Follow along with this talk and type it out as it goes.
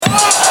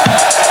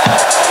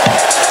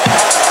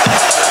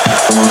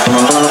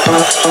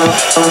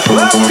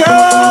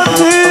Welcome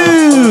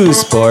to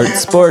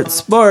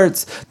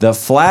Sports, the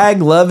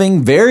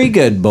flag-loving, very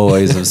good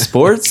boys of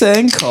sports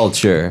and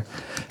culture.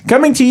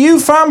 Coming to you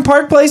from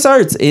Park Place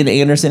Arts in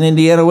Anderson,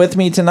 Indiana. With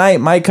me tonight,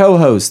 my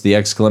co-host, the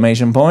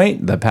exclamation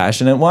point, the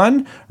passionate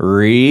one,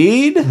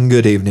 Reed.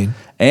 Good evening.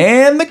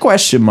 And the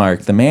question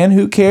mark, the man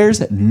who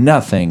cares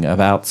nothing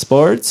about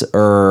sports,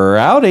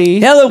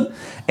 Rowdy. Hello.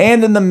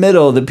 And in the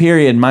middle of the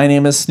period, my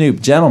name is Snoop.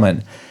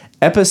 Gentlemen,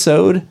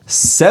 episode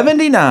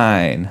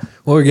 79.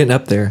 Well, we're getting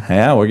up there.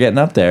 Yeah, we're getting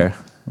up there.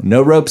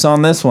 No ropes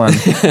on this one.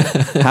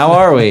 How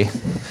are we?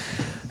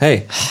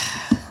 Hey,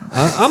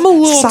 I'm a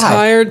little Sigh.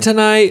 tired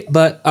tonight,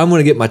 but I'm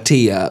going to get my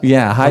tea up.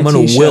 Yeah, high I'm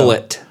going tea to will show.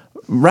 it.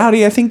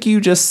 Rowdy, I think you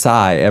just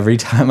sigh every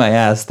time I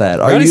ask that.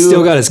 Rowdy's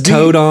still got his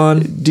coat on.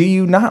 Do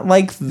you not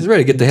like... He's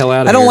ready to get the hell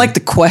out of here. I don't like the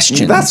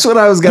question. That's what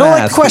I was going to I ask.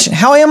 don't like the question.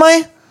 How am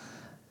I?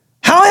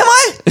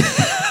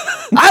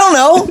 I don't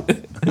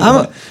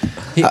know.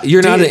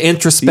 You're not an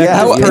introspective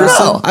Yeah,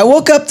 person? No, I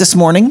woke up this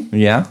morning.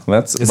 Yeah,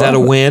 that's... Is that a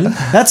win?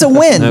 That's a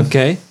win.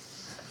 Okay.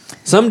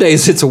 Some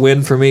days it's a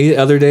win for me.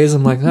 Other days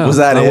I'm like, oh, Was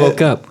that I it?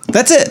 woke up.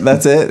 That's it.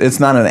 That's it? It's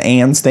not an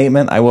and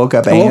statement? I woke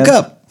up I and... woke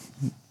up.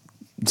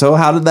 So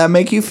how did that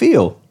make you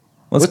feel?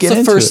 Let's What's get the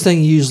into first it.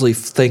 thing you usually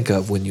think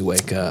of when you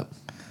wake up?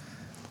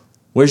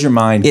 Where's your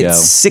mind It's go?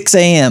 6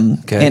 a.m.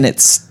 Okay. and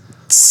it's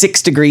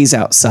 6 degrees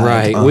outside.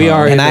 Right. We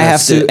are in And I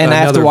have to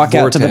another walk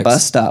out to the vortex.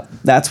 bus stop.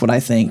 That's what I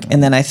think.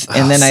 And then I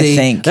See,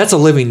 think that's a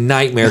living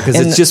nightmare because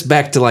And- it's just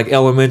back to like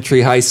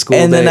elementary, high school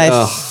and day. then I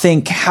Ugh.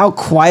 think, how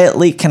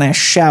quietly can I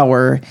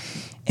shower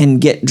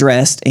and get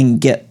dressed and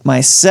get my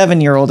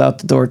 7-year-old out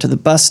the door to the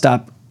bus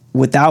stop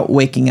without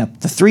waking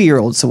up the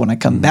 3-year-old? So when I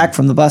come back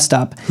from the bus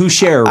stop, Who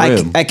share a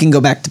room, I can go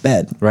back to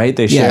bed. right?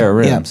 They Yeah, share a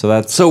room. yeah. So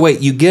that's... So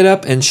wait, you get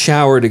up and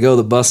shower to go to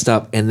the bus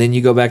stop, and then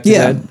you go back to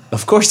Yeah. bed?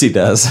 Of course he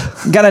does.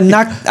 Got to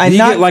knock. You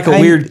get like a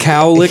weird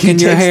cowlick in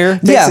your hair?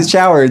 Takes Yeah. a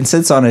shower and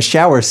sits on a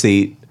shower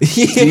seat. Do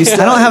you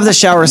still- I don't have the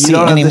shower seat You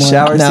don't have anymore. the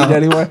shower No. seat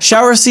anymore?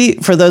 Shower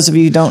seat, for those of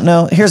you who don't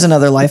know, here's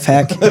another life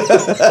hack.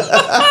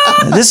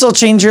 This will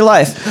change your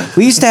life.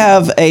 We used to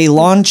have a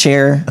lawn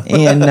chair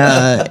in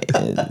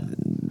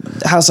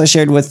house I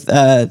shared with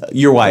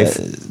Your wife.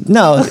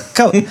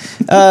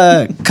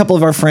 couple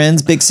of our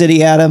friends, Big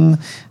City Adam,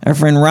 our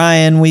friend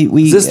Ryan. We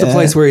Is this the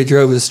place where he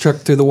drove his truck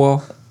through the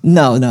wall?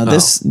 No,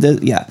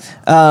 yeah.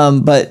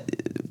 But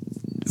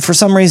for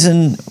some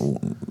reason,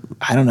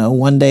 I don't know.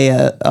 One day,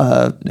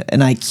 an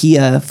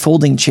IKEA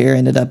folding chair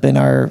ended up in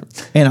our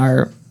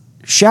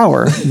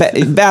shower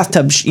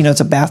bathtub. It's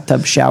a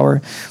bathtub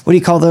shower. What do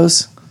you call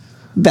those?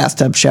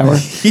 Bathtub shower.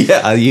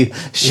 Yeah,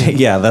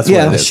 that's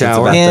Yeah. what it is.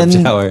 Shower. It's a bathtub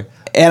And- shower.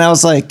 And I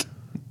was like,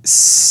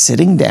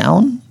 sitting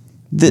down,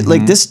 Mm-hmm.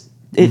 like this,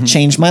 it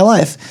changed my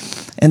life.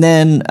 And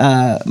then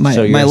my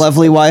So yours-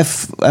 lovely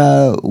wife,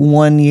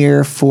 1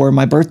 year for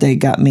my birthday,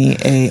 got me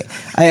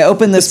I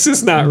opened this, This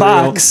is not real.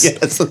 box.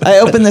 Yes. I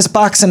opened this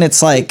box and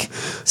it's like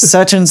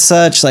such and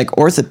such, like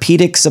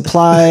orthopedic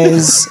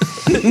supplies.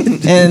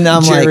 And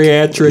I'm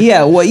Geriatric.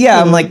 like,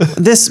 I'm like,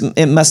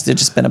 it must have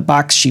just been a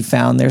box she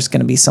found. There's going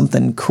to be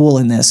something cool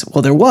in this.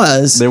 Well, there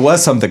was. There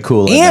was something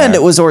cool in And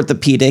there. it was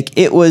orthopedic.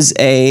 It was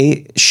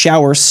a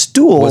shower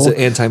stool. Was it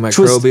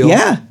antimicrobial?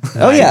 Yeah.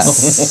 Oh, yeah.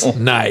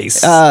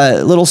 Nice.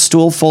 Little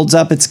stool folds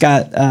up. It's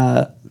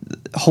got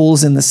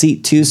holes in the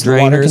seat, too, so the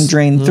water Drainers. can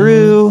drain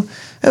through.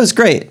 It was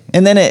great.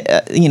 And then it,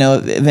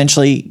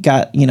 eventually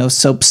got,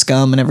 soap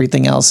scum and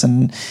everything else.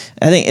 And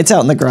I think it's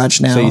out in the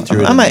garage now. So you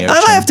threw it I in might, the I might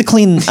ocean. have to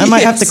clean. I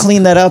might have to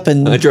clean that up.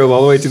 And I drove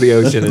all the way to the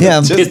ocean and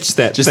Yeah. pitched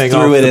that Just thing threw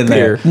off it the in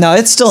pier. there. no,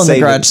 it's still in the Save it-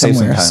 garage save some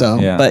somewhere. time, So,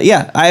 yeah. but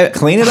yeah, I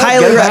Clean it up,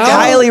 highly, get it out.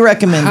 highly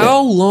recommend it.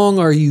 How long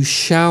are you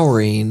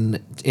showering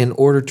in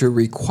order to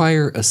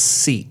require a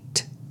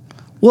seat?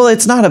 Well,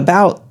 it's not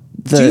about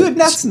the. Dude,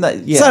 that's not...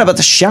 Yeah. It's not about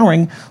the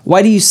showering.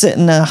 Why do you sit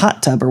in a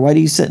hot tub or why do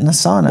you sit in a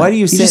sauna? Why do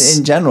you sit just-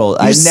 in general?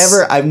 you just-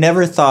 I've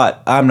never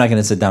thought I'm not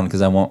going to sit down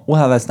because I won't.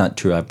 Well, that's not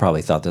true. I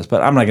probably thought this,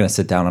 but I'm not going to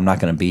sit down. I'm not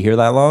going to be here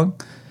that long.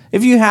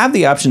 If you have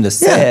the option to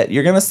sit,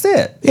 you're going to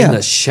sit. Yeah. In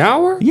the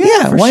shower?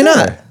 Yeah, for why sure.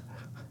 not?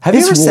 Have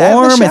you It's ever sat in the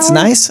warm. It's shower?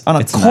 nice on a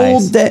It's cold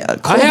nice. day. A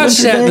cold I have winter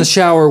sat in day. the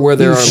shower where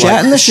there You are shat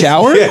like... in the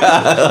shower?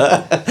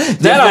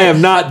 That I have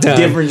not done.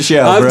 Different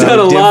show, I've bro. done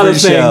a lot of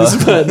Different show.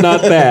 things, but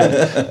not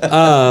that.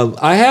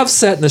 I have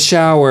sat in the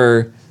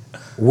shower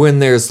when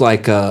there's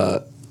like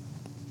a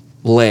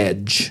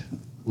ledge.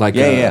 Like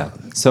Yeah.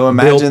 So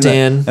imagine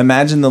built-in.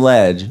 imagine the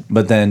ledge,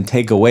 but then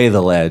take away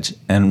the ledge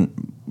and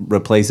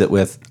replace it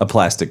with a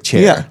plastic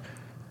chair. Yeah.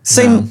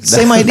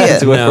 Same idea.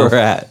 That's where No. we're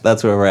at.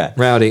 That's where we're at.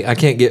 Rowdy, I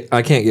can't get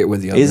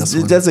with you on this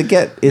one. Does it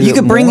get? Is You it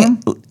could bring warm?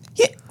 it.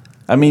 Yeah.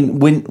 I mean,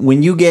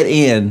 when you get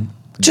in,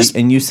 Just-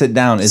 and you sit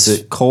down, is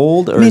it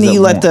cold or I mean, is it you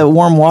let warm? the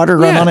warm water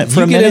run on it for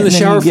you a get minute. in the and then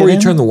shower you before get you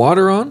in. turn the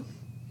water on.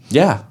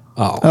 Yeah.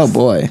 Oh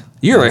boy.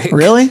 You're a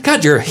Really?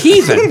 God, you're a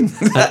heathen,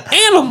 an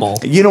animal.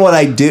 You know what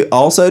I do?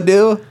 Also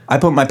do? I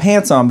put my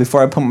pants on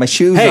before I put my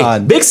shoes Hey,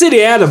 on. Big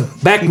City Adam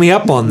backed me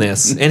up on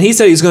this, and he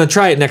said he's going to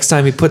try it next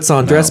time he puts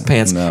on dress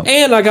pants. no.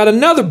 And I got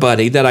another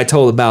buddy that I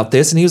told about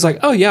this, and he was like,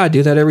 "Oh yeah, I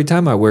do that every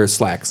time I wear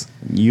slacks."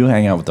 You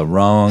hang out with the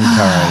wrong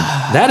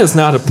kind. That is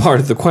not a part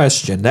of the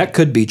question. That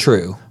could be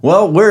true.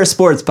 Well, we're a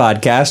sports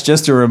podcast.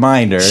 Just a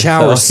reminder.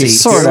 Shower So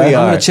seats. here we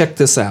I'm are. going to check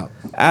this out.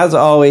 As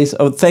always,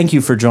 thank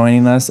you for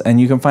joining us.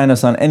 And you can find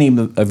us on any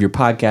of your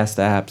podcast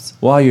apps.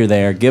 While you're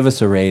there, give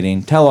us a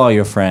rating. Tell all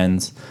your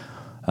friends.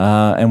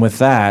 And with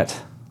that,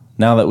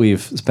 now that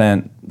we've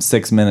spent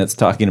 6 minutes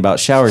talking about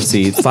shower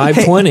seats,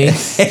 520.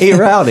 hey,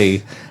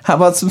 Rowdy, how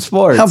about some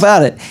sports? How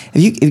about it?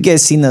 Have you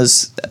guys seen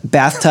those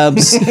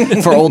bathtubs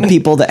for old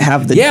people that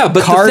have the Yeah,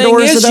 but car the thing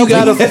doors is, that you open?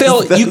 got to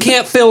fill. You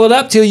can't fill it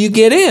up till you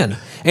get in,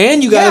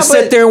 and you got to Yeah,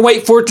 sit but- there and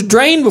wait for it to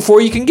drain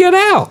before you can get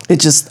out. It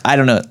just, I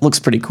don't know. It looks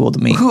pretty cool to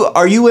me. Who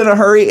are you in a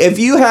hurry? If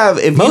you have,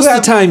 Most of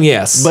the time,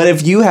 yes, but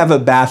if you have a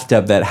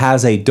bathtub that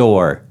has a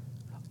door,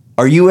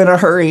 are you in a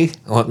hurry?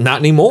 well, not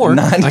anymore.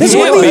 Not I This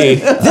can't would be.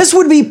 this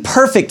would be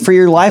perfect for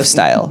your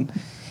lifestyle.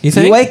 You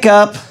think? You wake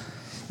up,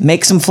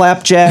 make some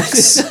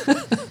flapjacks,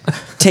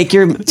 take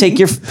your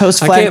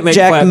post I can't make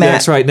flapjack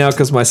flapjacks right now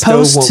because my stove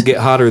Post- won't get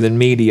hotter than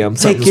medium.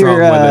 Take Something's your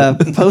wrong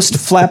with it. post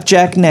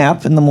flapjack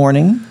nap in the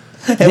morning.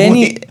 Then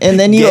you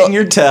Get in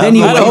your tub. Then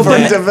you I don't open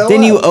think to fill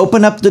then you up.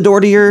 open up the door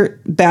to your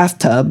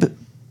bathtub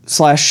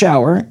 /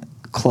 shower,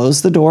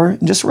 close the door,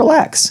 and just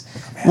relax.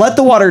 Let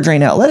the water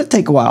drain out. Let it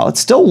take a while. It's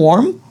still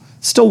warm.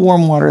 Still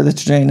warm water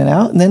that's draining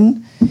out, and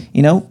then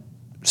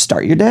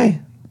start your day.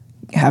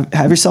 Have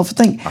yourself a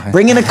thing.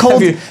 Bring in a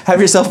cold. Have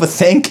yourself a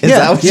think. Is Yeah.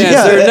 that what Yeah, you is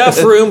there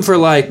enough room for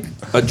like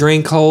a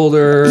drink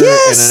holder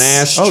Yes!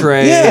 and an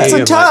ashtray? yeah, it's a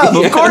and, Tub.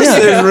 like- Of course, Yeah.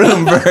 there's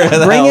room for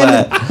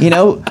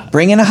that.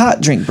 bring in a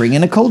hot drink. Bring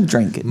in a cold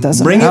drink. It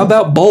doesn't. Bring matter. How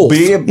about both?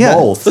 Yeah.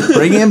 Both.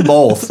 Bring in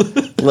both.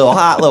 Little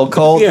hot, little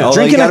cold. Yeah. Although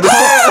Drinking you a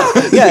gotta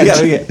be- cold, yeah, you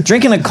gotta be-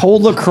 drinking a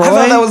cold LaCroix. I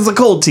thought that was the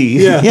cold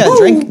tea. yeah,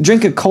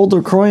 drink a cold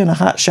LaCroix in a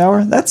hot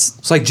shower. That's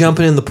It's like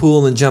jumping in the pool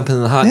and then jumping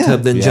in the hot Yeah.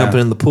 tub, then Yeah. jumping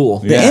in the pool.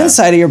 the Yeah.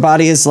 inside of your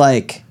body is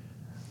like,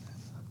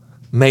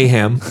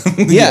 Mayhem.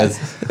 yeah,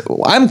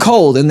 I'm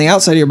cold, and the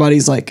outside of your body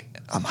is like,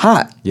 I'm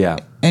hot, Yeah.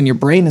 and your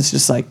brain is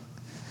just like,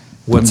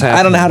 What's happening?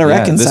 I don't know how to Yeah,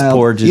 reconcile. this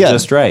porridge is Yeah.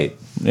 just right.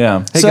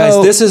 Yeah. Hey So-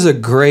 guys, this is a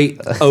great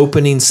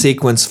opening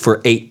sequence for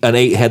an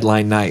 8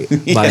 headline night.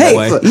 By Hey, the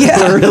way,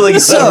 yeah. We're really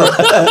So,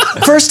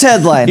 first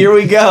headline. Here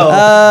we go.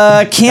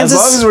 as Kansas.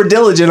 long as we're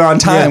diligent on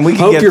time, Yeah. we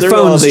can Hope get your through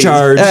all phone's these.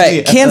 charged. All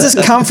right, Kansas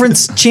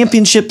Conference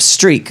Championship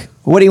streak.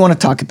 What do you want to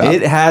talk about?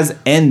 It has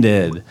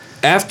ended.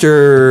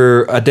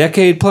 after a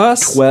decade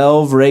plus,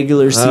 12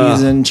 regular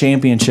season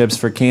championships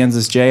for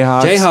Kansas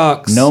Jayhawks.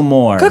 Jayhawks. No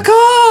more. They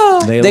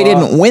lost.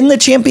 didn't win the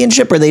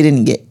championship, or they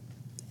didn't get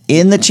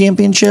in the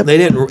championship. they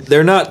didn't.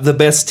 They're not the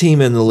best team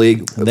in the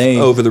league They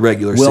over the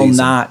regular will season.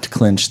 not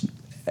clinch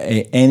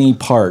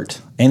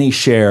any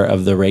share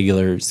of the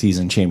regular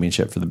season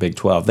championship for the Big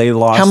 12. They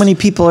lost. How many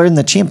people are in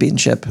the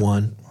championship?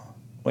 One.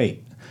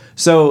 Wait.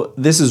 So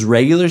this is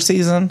regular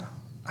season?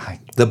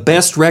 The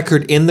best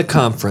record in the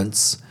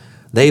conference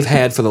they've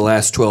had for the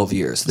last 12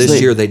 years.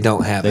 This year they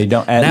don't have They it.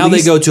 don't- at Now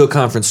least- they go to a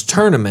conference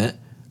tournament.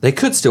 They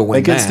could still win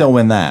They could that still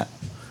win that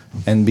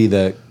and be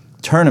the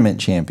tournament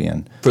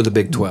champion. for the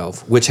Big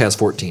 12, which has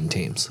 14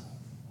 teams.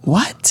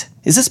 What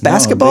is this No,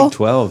 basketball? Big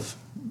 12.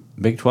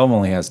 Big 12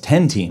 only has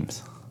 10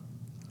 teams.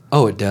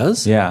 Oh, it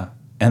does? Yeah.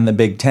 And the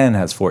Big 10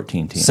 has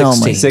 14 teams. Oh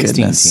my 16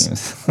 goodness.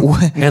 teams.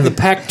 What? And the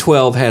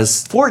Pac-12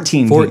 has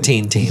 14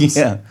 teams.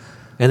 Yeah.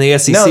 And the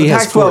SEC No, the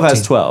has Pac-12 14.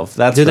 has 12.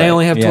 That's Do they right.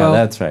 only have 12? Yeah,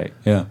 that's right.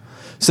 Yeah.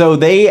 So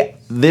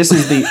this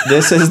is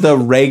the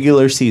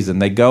regular season.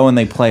 They go and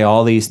they play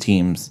all these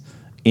teams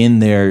in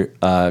their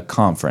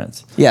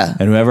conference. Yeah.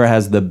 And whoever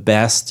has the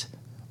best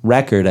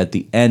record at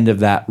the end of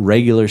that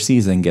regular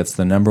season gets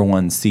the number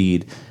 1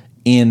 seed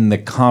in the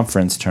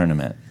conference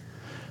tournament.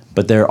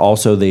 But they're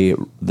also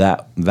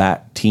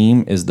that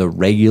team is the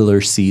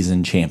regular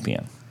season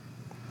champion.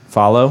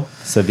 Follow?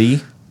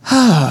 Savi?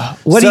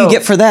 What do So- you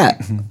get for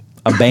that?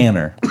 A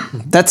banner.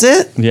 That's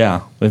it?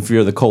 Yeah. If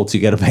you're the Colts, you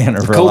get a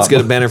banner for Colts a get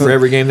lot a banner for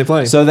every game they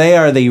play. So they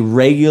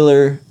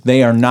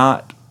are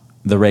not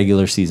the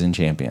regular season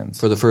champions.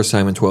 for the first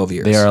time in 12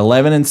 years. They are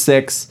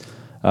 11-6.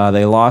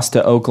 They lost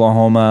to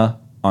Oklahoma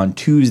on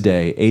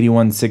Tuesday,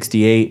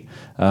 81-68.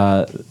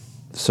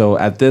 So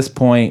at this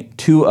point,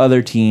 2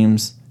 other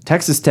teams,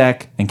 Texas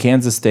Tech and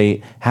Kansas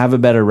State, have a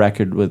better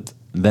record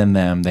than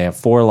them. They have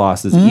 4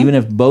 losses. Even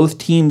if both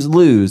teams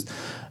lose,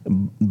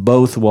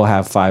 both will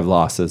have 5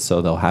 losses.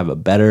 So they'll have a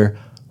better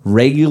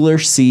regular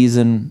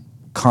season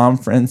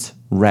conference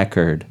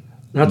record.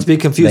 Not to be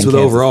confused Then with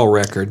Kansas. overall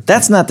record.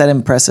 That's not that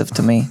impressive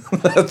to me.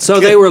 So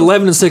they were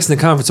 11-6 in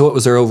the conference. So what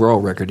was their overall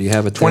record? Do you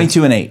have it? there?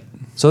 22-8.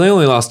 So they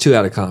only lost 2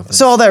 out of conference.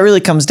 So all that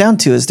really comes down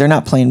to is they're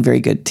not playing very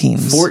good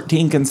teams.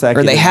 14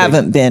 consecutive. Or they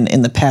haven't been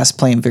in the past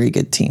playing very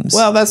good teams.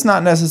 Well, that's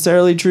not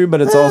necessarily true,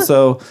 but it's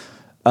also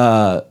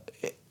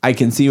I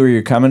can see where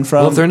you're coming from.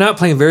 Well, if they're not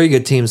playing very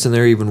good teams, then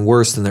they're even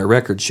worse than their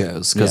record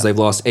shows because Yeah. they've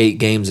lost 8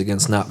 games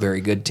against not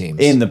very good teams.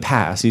 in the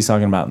past, he's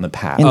talking about in the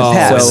past. In the Oh,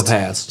 past. in the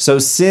past. So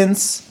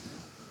since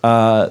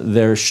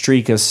their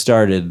streak has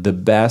started,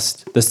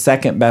 the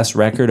second best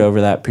record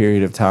over that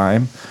period of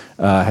time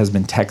has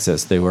been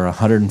Texas. They were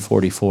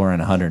 144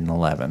 and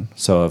 111.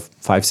 So a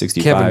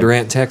 565. Kevin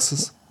Durant,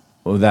 Texas.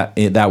 Well,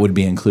 that would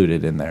be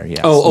included in there.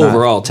 Yes. Oh,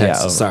 overall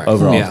Texas, sorry.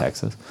 Overall Yeah.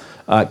 Texas.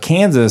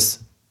 Kansas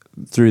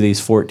through these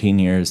 14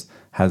 years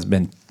has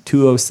been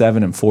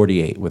 207 and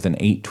 48 with an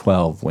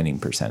 812 winning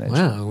percentage.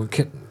 Wow, we're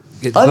getting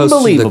close to the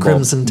Unbelievable.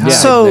 Crimson Tide Yeah.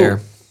 So, there.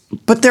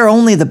 but they're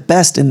only the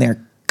best in their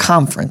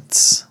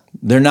conference.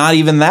 They're not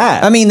even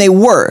that. I mean, they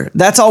were.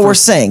 That's all we're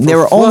saying. They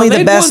were only the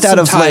they'd best won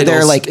out some of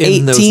their like titles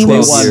in 8 those teams.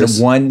 12 won years.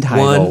 one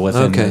title One?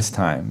 within Okay. this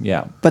time.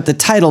 Yeah. But the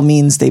title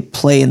means they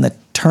play in the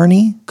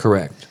tourney.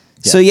 Correct.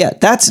 So yeah,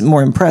 that's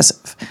more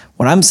impressive.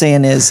 What I'm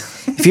saying is,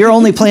 if you're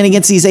only playing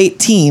against these 8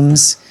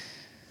 teams,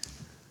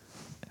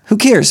 who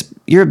cares?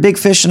 You're a big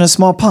fish in a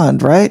small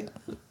pond, right?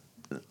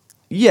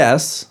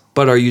 Yes.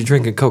 But are you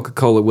drinking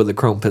Coca-Cola with a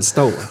Chrome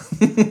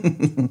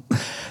Pistola?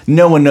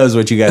 No one knows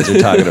what you guys are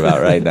talking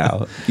about right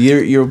now.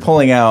 You're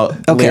pulling out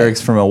Okay. lyrics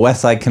from a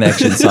West Side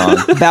Connection song.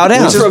 Bow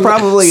down. Which is From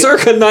probably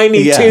circa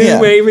 92, Yeah.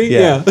 maybe?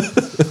 Yeah.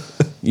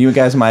 You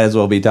guys might as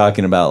well be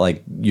talking about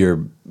like your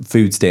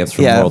food stamps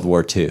from Yeah. World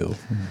War II.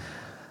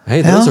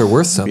 Hey, those Well, are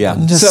worth something. Yeah.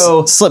 Just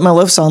So slip my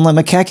loafs on, let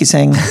my khakis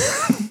hang.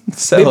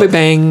 so Big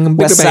bang, big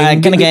West bang,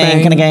 side, gonna big gang,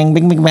 bang. gonna gang,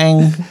 bing, bing,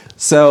 bang.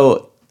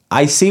 so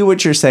I see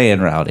what you're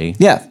saying, Rowdy.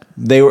 Yeah.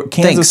 Kansas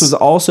Thanks. was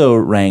also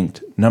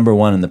ranked number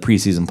 1 in the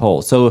preseason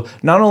poll. So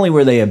not only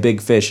were they a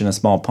big fish in a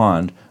small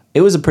pond,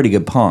 it was a pretty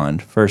good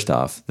pond. First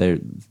off,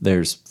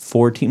 there's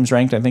 4 teams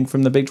ranked, I think,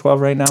 from the Big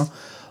 12 right now,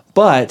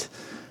 but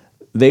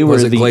they were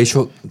Was it the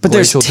glacial? But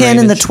there's glacial 10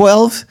 in the drainage?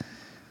 12.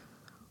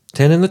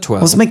 10 in the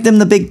 12. Let's make them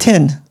the Big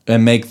 10.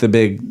 and make the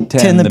Big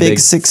 10, 10 the Big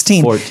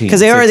 16. 14. Because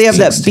they already have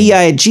that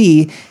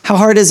 16. BIG. How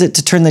hard is it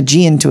to turn the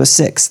G into a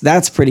 6?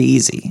 That's pretty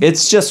easy.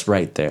 It's just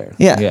right there.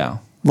 Yeah. Yeah.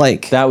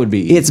 Like That would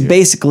be It's easier.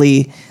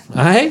 basically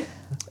I'm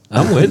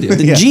with you.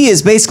 the G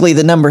is basically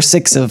the number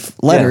 6 of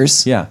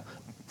letters. Yeah.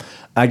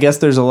 I guess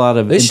there's a lot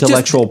of They should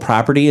intellectual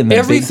property in the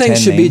Everything Big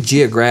 10 should be name.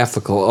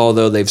 geographical,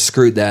 although they've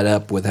screwed that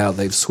up with how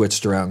they've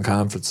switched around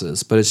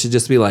conferences. But it should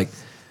just be like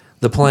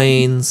the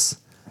Plains,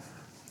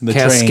 the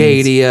trains,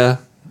 Cascadia,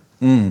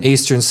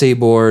 Eastern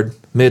Seaboard,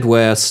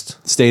 Midwest,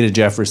 State of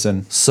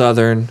Jefferson.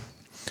 Southern,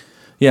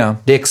 Yeah.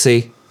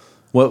 Dixie.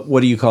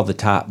 What do you call the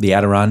top? The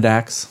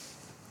Adirondacks?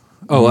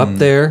 Oh, up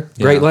there,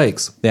 Great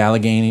Lakes. The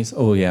Alleghenies?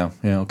 Oh, yeah.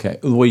 Yeah, okay.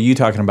 What are you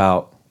talking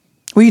about?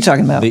 What are you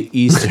talking about? The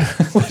Eastern.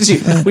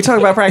 We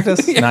talking about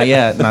practice? Not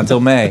yet. Not till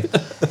May.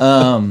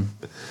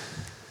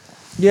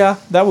 Yeah,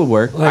 that would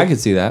work. I could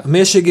see that.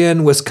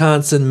 Michigan,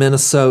 Wisconsin,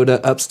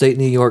 Minnesota, upstate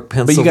New York, But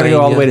you Pennsylvania. got to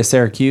go all the way to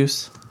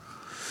Syracuse.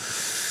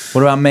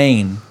 What about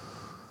Maine?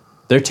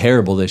 They're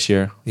terrible this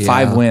year. Yeah.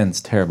 5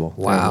 wins. Terrible.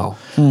 Wow.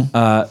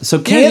 So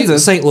Yeah,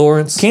 Kansas, St.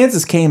 Lawrence.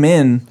 Kansas came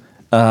in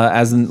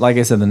like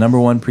I said, the number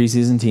 1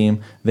 preseason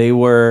team. They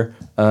were.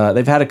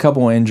 They've had a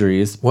couple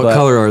injuries. What but-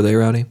 color are they,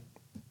 Rowdy?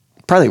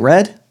 Probably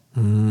red,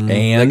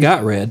 They And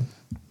got red.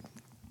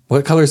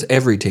 What color is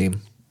every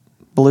team?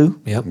 blue.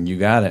 Yep. you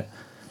got it.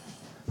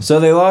 So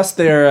they lost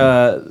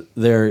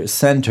their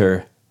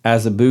center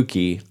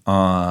Azubuike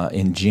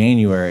in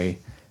January.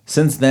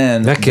 Since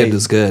then, That kid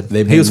was good.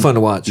 they've He was been- fun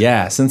to watch.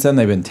 Yeah, since then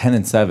they've been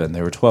 10-7.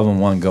 They were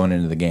 12-1 going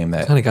into the game.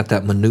 That Kind of got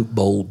that minute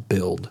bold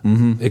build,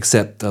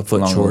 except a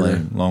foot long shorter.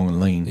 and lean, long and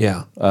lean.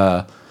 Yeah.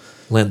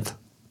 Length.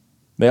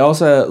 They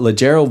also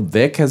LeGerald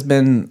Vick has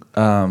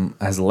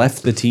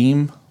left the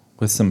team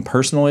with some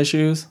personal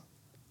issues.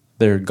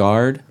 Their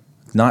guard,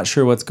 not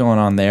sure what's going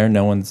on there.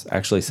 No one's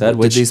actually said. Did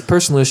Which these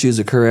personal issues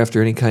occur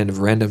after any kind of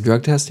random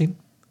drug testing?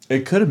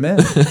 it could have been.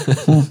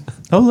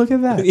 Oh, look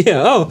at that.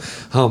 Yeah.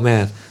 Oh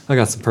man, I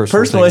got some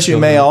Personal things issue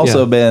going may on. also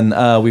Yeah.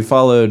 been we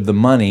followed the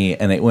money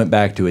and it went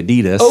back to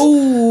Adidas.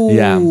 Oh,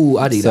 yeah,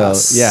 Adidas.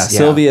 So, yeah,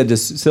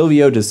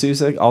 Silvio De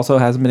Sousa also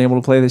hasn't been able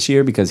to play this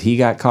year because he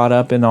got caught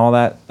up in all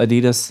that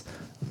Adidas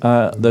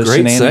those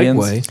Great shenanigans.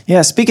 segue.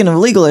 Yeah, speaking of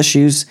legal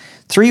issues,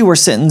 3 were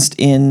sentenced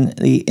in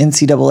the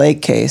NCAA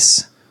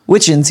case.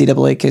 Which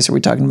NCAA case are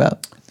we talking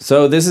about?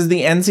 So this is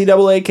the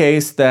NCAA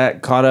case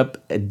that caught up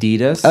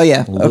Adidas. Oh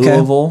yeah, okay.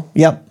 Louisville,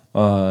 Yep.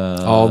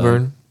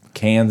 Auburn,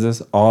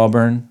 Kansas,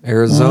 Auburn,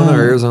 Arizona,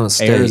 or Arizona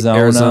State,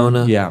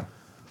 Arizona. Yeah.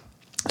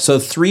 So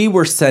 3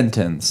 were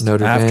sentenced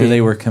Notre after Dame.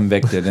 they were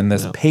convicted in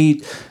this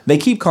pay. They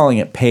keep calling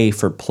it pay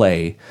for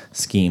play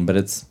scheme, but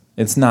it's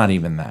not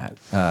even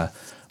that.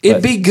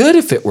 It'd be good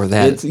if it were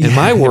that in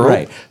my world.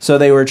 Right. So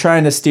they were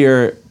trying to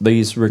steer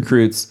these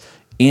recruits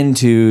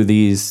into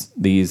these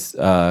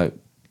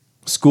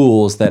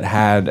schools that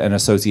had an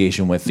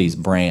association with these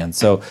brands.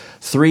 So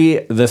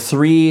the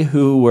three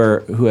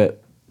who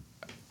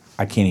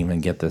I can't even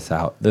get this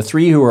out. The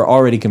 3 who were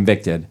already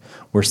convicted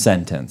were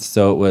sentenced.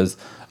 So it was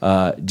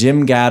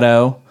Jim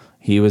Gatto,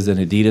 he was an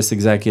Adidas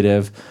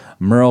executive,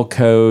 Merle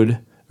Cody,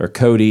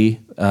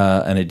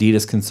 an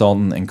Adidas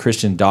consultant, and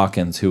Christian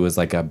Dawkins, who was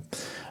like a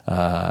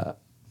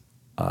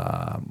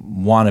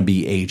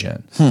wannabe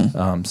agent.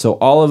 So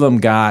all of them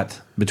got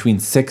between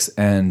 6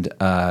 and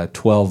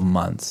 12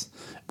 months,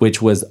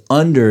 which was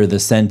under the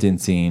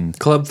sentencing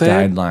Club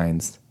Fed?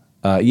 guidelines.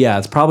 Yeah,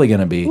 it's probably going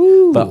to be,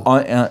 but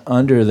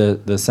under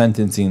the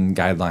sentencing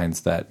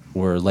guidelines that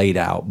were laid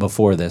out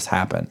before this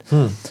happened,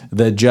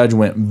 the judge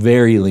went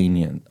very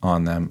lenient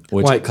on them.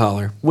 Which, White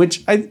collar.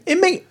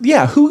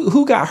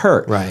 who got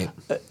hurt? Right.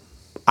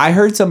 I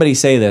heard somebody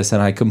say this,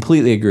 and I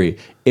completely agree.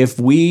 If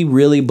we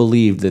really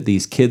believed that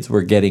these kids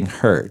were getting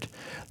hurt,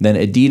 then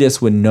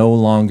Adidas would no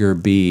longer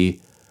be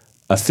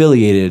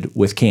affiliated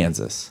with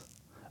Kansas.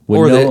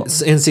 Or the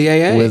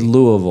NCAA. With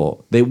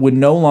Louisville. They would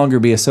no longer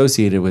be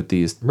associated with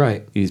these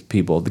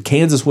people. The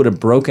Kansas would have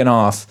broken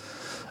off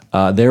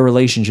their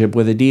relationship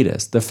with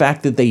Adidas. The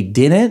fact that they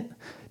didn't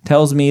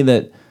tells me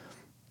that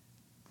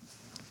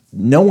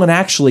no one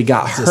actually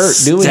got hurt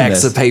doing this.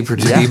 Stacks of paper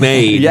to be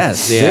made.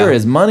 Yes, Yeah. there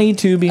is money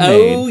to be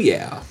made. Oh,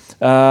 yeah.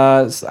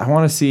 So I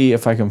want to see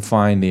if I can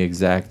find the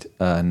exact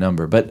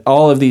number. But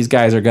all of these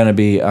guys are going to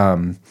be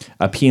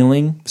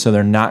appealing, so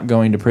they're not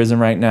going to prison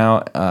right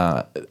now.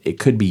 It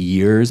could be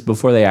years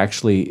before they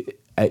actually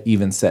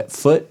even set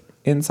foot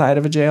inside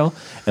of a jail.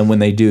 And when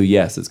they do,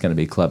 yes, it's going to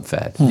be club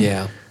fed.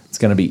 Yeah. It's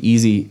going to be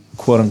easy,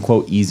 quote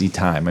unquote, easy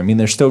time. I mean,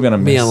 they're still going to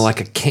miss. They're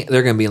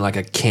going to be in like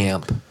a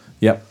camp.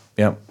 Yep.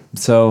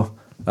 So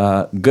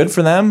good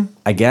for them,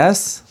 I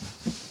guess.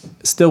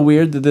 Still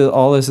weird that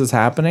all this is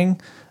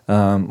happening.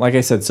 Like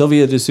I said,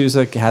 Sylvia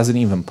D'Souza hasn't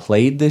even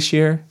played this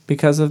year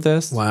because of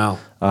this. Wow.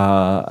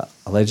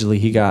 Allegedly,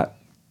 he got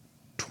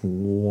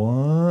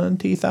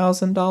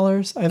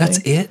 $20,000. I That's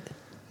think it?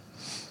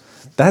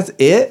 that's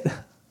it.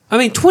 I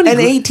mean, 20. An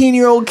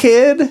 18-year-old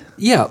kid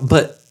Yeah,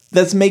 but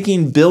that's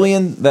making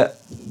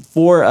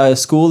for a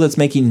school that's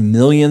making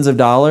millions of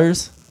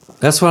dollars.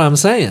 that's what I'm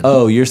saying.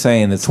 Oh, you're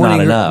saying it's not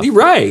enough. You're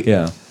right.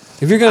 Yeah.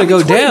 If you're going to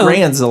go 20 down,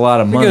 grand's a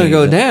lot of money. you're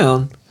going to go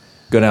down.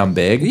 Go down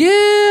big.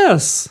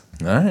 Yes.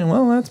 All right.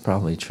 Well, that's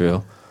probably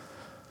true.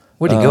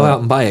 What, do you go out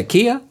and buy a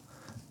Kia?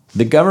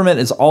 The government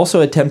is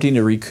also attempting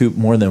to recoup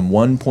more than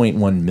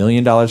 $1.1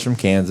 million from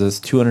Kansas,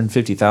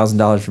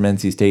 $250,000 from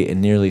NC State, and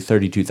nearly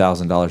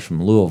 $32,000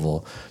 from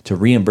Louisville to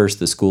reimburse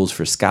the schools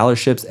for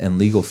scholarships and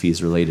legal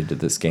fees related to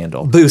the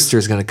scandal.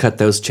 Booster's going to cut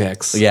those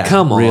checks. Yeah,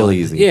 Come on. real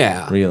easy.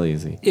 Yeah. Real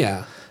easy.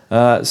 Yeah.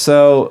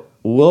 So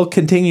we'll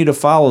continue to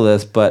follow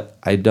this, but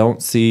I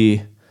don't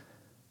see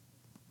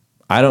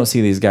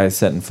these guys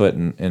setting foot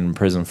in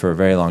prison for a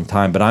very long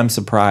time, but I'm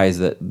surprised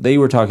that they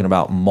were talking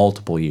about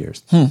multiple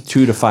years, 2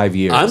 to 5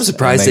 years. I'm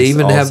surprised And they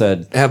even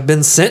said, have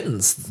been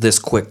sentenced this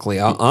quickly,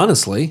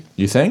 honestly.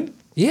 You think?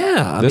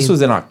 Yeah. This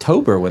was in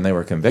October when they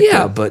were convicted.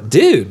 Yeah, but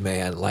dude,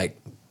 man, like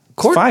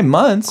court 5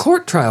 months.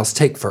 Court trials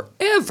take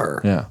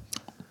forever. Yeah.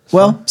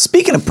 Well,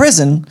 speaking of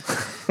prison,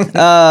 Robert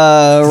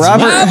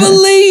I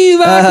believe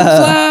I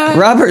can fly.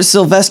 Robert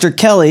Sylvester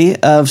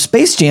Kelly of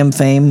Space Jam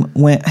fame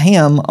went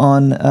ham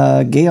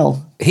on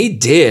Gale. He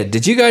did.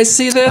 Did you guys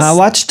see this? I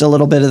watched a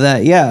little bit of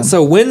that. Yeah.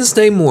 So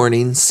Wednesday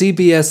morning,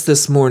 CBS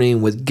This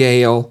Morning with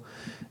Gail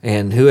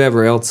and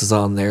whoever else is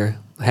on there.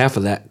 Half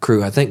of that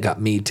crew, I think,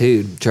 got Me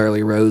Too,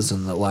 Charlie Rose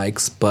and the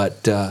likes.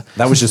 But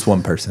That was just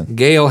one person.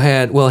 Gail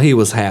he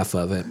was half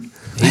of it.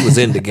 He was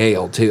into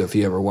Gail too. If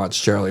you ever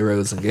watched Charlie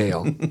Rose and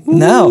Gail,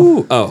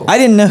 No. Oh. I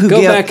didn't know who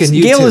Go Gail. back and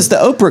Gail YouTube. is the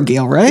Oprah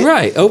Gail, right?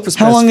 right? Oprah's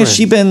How best long has friend.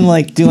 she been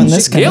like doing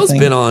this kind Gail's of thing?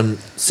 been on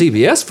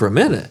CBS for a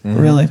minute.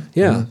 Really?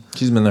 Yeah.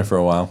 She's been there for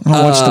a while.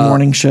 I watch the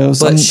morning shows.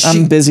 but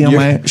I'm busy on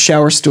my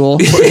shower stool.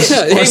 Hey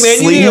man, you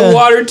sleep. need a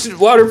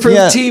waterproof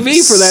Yeah,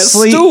 TV for that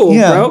sleep, stool,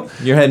 yeah. bro.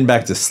 You're heading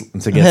back to get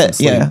some sleep.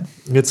 Yeah.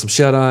 Get some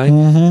shut eye.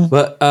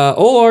 But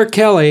old R.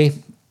 Kelly,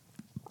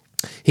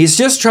 he's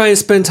just trying to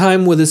spend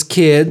time with his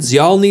kids.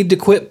 Y'all need to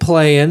quit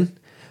playing.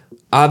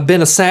 I've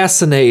been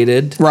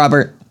assassinated.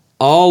 Robert.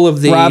 All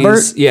of these,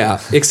 Robert?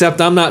 yeah.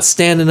 Except I'm not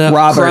standing up,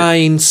 Robert.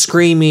 crying,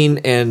 screaming,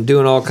 and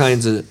doing all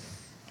kinds of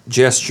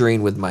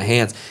gesturing with my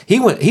hands. He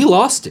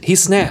lost it. He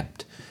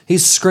snapped.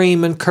 He's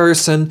screaming,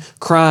 cursing,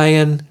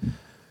 crying.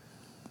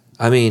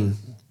 I mean,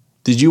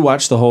 Did you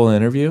watch the whole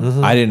interview?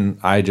 I didn't.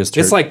 I just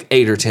heard. it's like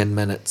 8 or 10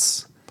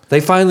 minutes.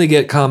 They finally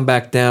get calmed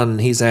back down, and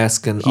he's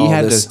asking all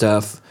had this to-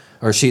 stuff,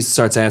 or she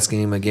starts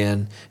asking him again,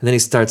 and then he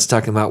starts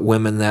talking about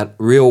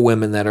real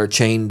women that are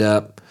chained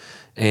up,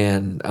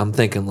 and I'm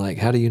thinking like,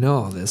 how do you know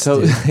all this?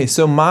 So, dude?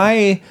 so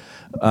my,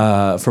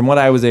 from what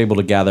I was able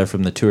to gather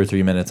from the 2 or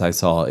 3 minutes I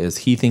saw, is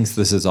he thinks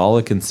this is all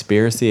a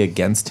conspiracy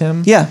against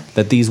him. Yeah.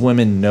 That these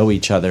women know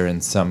each other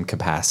in some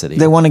capacity.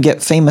 They want to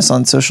get famous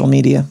on social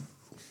media.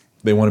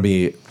 They want to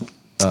be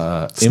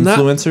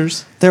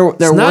influencers. They're It's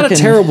not working,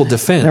 a terrible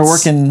defense. They're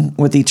working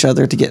with each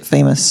other to get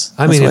famous.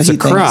 I That's mean, what it's a he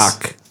thinks.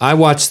 crock. I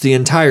watched the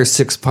entire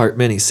 6-part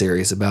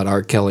miniseries about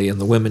R. Kelly and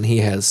the women he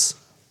has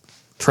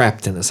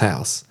trapped in his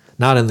house.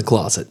 Not in the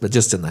closet, but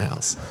just in the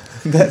house.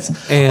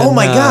 And, Oh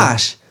my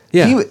gosh.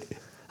 Yeah. He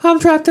I'm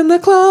trapped in the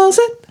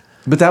closet.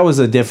 but that was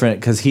a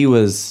different, because he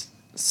was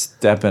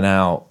stepping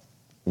out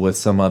with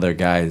some other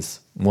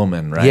guy's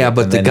woman, right? Yeah,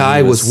 but And the then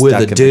guy he was with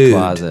stuck a in the dude.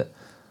 closet.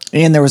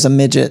 And there was a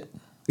midget.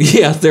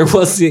 Yeah, there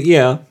was,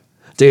 yeah.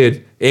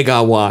 Dude, it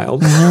got wild.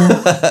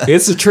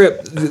 It's a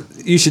trip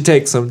you should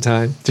take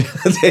sometime.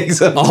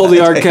 All the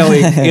R.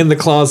 Kelly in the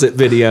closet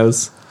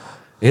videos.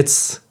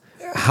 It's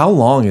How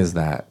long is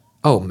that?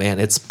 oh man,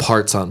 it's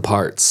parts on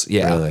parts.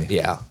 Yeah, Really?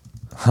 yeah,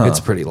 it's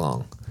pretty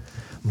long.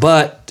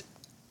 But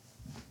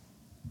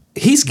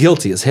he's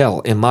guilty as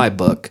hell in my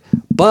book.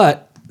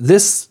 But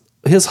his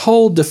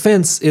whole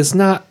defense is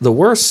not the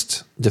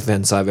worst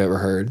defense I've ever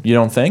heard. You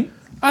don't think?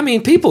 I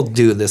mean, people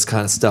do this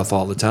kind of stuff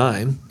all the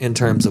time in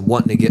terms of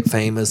wanting to get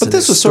famous. But and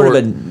this was sort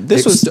of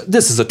this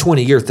is a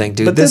 20-year thing,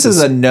 dude. But this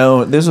was an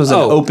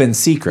open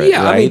secret,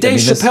 yeah. right? I mean, Dave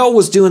Chappelle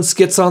was doing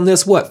skits on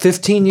this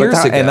 15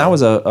 years ago, and that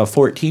was a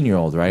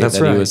 14-year-old, right? That's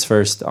that right. He was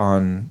first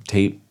on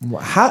tape.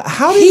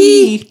 How did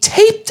he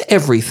taped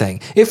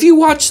everything. If you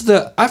watch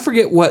I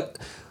forget what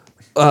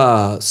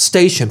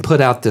station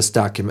put out this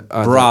document.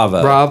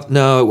 Bravo.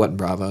 No, it wasn't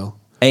Bravo.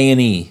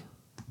 A&E.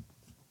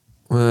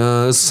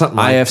 Something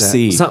like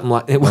IFC. that. Something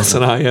like it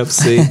wasn't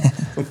IFC.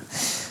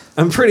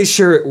 I'm pretty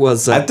sure it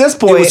was. At this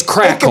point, it was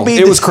Crackle.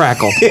 It was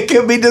Crackle. It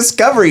could be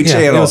Discovery Yeah,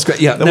 Channel. it was,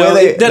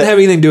 it doesn't have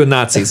anything to do with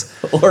Nazis.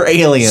 Or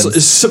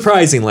aliens.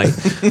 Surprisingly.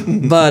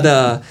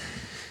 But,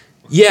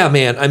 yeah,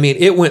 man, I mean,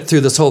 it went through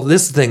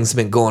this thing's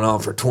been going on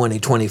for 20,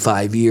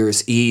 25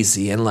 years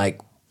easy. And, like,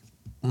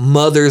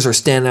 mothers are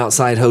standing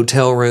outside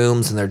hotel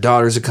rooms and their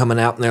daughters are coming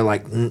out and they're,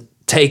 like,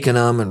 taking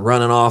them and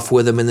running off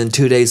with them. And then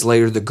 2 days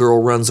later, the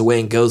girl runs away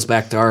and goes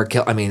back to R.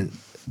 Kelly. I mean,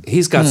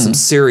 he's got some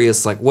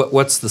serious, like,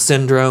 what's the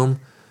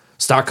syndrome?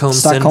 Stockholm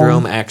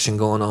Syndrome action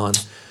going on.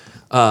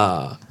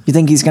 You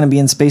think he's going to be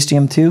in Space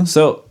Jam 2?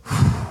 So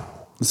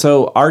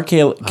R.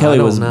 Kelly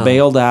was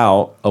bailed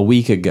out a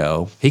week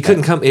ago. He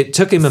couldn't come. It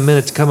took him a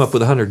minute to come up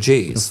with 100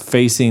 G's.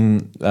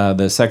 Facing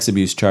the sex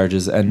abuse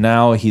charges, and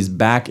now he's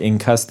back in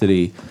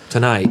custody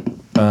Tonight.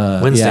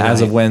 Wednesday night. as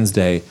of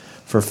Wednesday,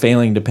 for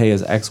failing to pay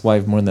his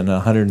ex-wife more than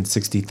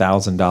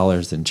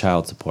 $160,000 in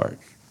child support.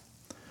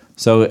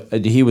 So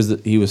he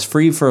was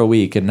free for a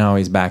week, and now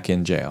he's back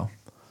in jail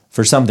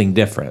for something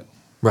different.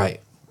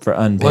 Right. For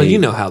unpaid. Well, you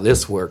know how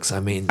this works.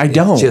 I mean, I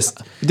don't.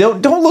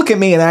 Don't look at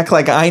me and act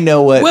like I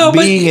know what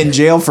being in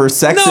jail for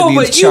sex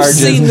abuse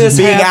charges,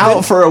 being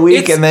out for a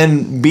week and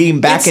then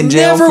being back in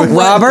jail for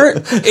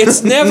Robert.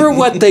 It's never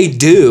what they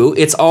do.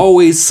 It's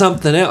always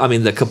something else. I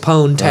mean, the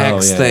Capone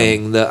tax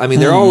thing.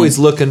 They're always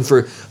looking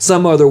for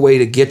some other way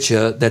to get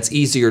you that's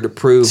easier to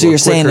prove. So you're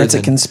saying it's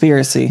a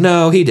conspiracy?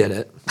 No, he did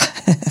it.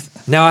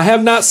 Now, I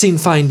have not seen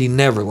Finding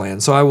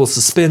Neverland, so I will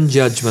suspend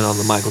judgment on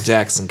the Michael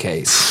Jackson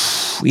case.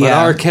 But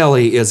R.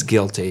 Kelly is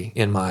guilty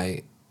in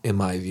my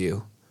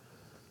view.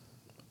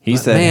 He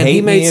said, man, hate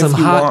he made me some if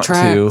you hot want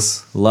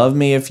tracks. to, love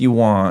me if you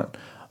want,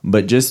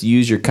 but just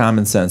use your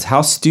common sense.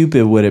 How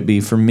stupid would it be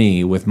for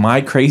me with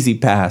my crazy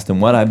past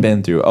and what I've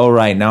been through? Oh,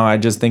 right, now I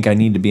just think I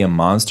need to be a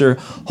monster,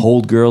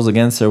 hold girls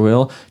against their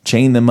will,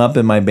 chain them up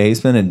in my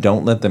basement and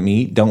don't let them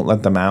eat, don't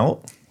let them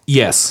out?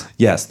 Yes.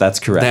 Yes, that's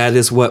correct. That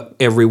is what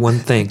everyone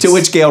thinks. To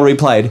which Gail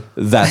replied,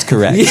 that's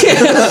correct.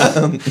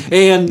 Yeah.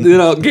 And,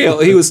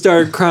 Gail, he was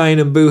started crying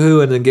and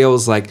boo-hooing, and Gail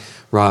was like,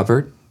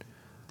 Robert,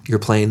 you're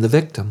playing the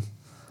victim.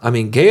 I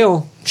mean,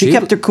 Gail. She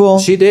kept her cool.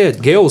 She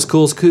did. Gail was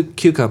cool as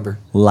cucumber.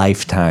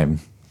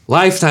 Lifetime.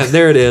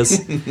 There it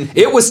is.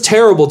 It was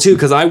terrible, too,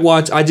 because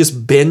I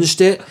just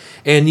binged it,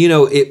 and,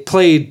 it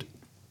played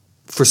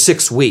for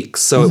 6 weeks,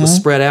 so it was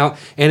spread out,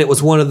 and it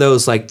was one of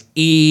those like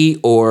E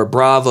or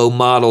Bravo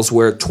models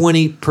where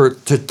 20 to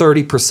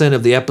 30%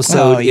 of the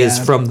episode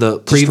is from the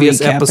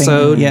previous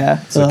episode.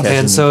 Yeah,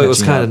 and so it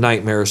was kind of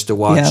nightmarish to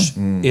watch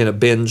in a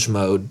binge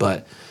mode.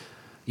 But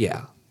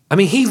yeah, I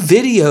mean, he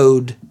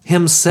videoed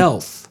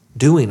himself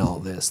doing all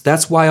this.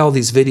 That's why all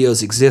these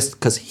videos exist,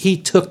 because he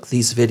took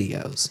these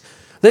videos.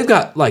 They've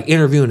got like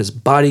interviewing his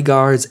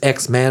bodyguards,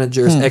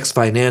 ex-managers,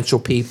 ex-financial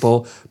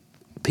people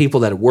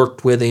that have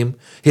worked with him.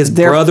 His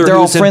brother, they're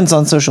all friends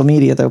on social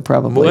media, though,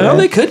 probably. Well, right?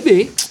 they could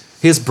be.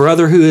 His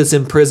brother, who is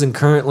in prison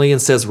currently, and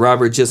says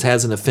Robert just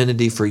has an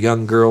affinity for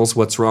young girls.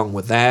 What's wrong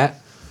with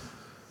that?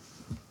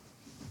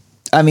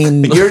 I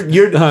mean,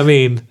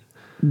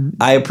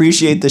 I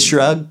appreciate the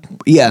shrug.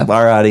 Yeah,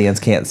 our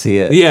audience can't see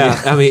it.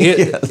 Yeah, I mean,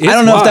 I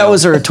don't know if that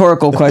was a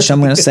rhetorical question.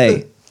 I'm going to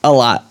say a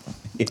lot.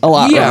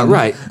 Yeah, wrong.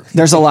 right.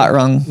 There's a lot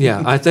wrong.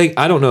 Yeah,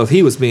 I don't know if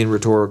he was being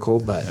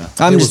rhetorical, but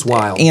I'm was just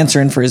wild.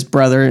 answering for his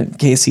brother in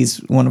case he's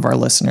one of our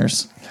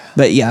listeners.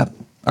 But yeah,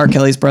 R.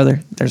 Kelly's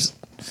brother. But there's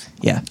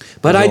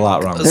a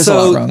lot wrong. There's a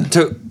lot wrong.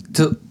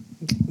 To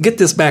get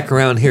this back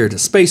around here to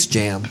Space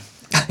Jam,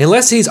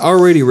 unless he's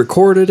already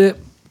recorded it,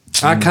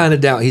 I kind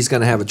of doubt he's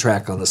going to have a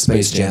track on the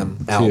Space Jam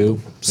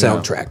album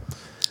soundtrack.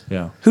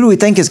 Yeah. Who do we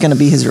think is going to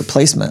be his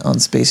replacement on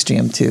Space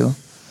Jam 2?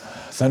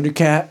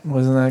 Thundercat,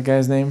 wasn't that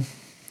guy's name?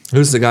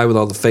 Who's the guy with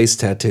all the face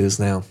tattoos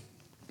now?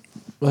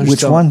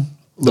 Which one?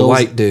 The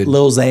white dude.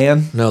 Lil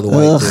Xan? No, the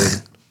white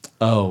dude.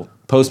 Oh,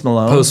 Post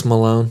Malone? Post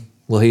Malone.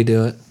 Will he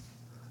do it?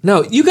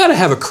 No, you got to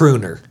have a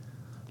crooner.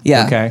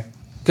 Yeah. Okay.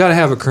 Got to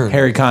have a crooner.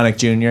 Harry Connick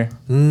Jr.?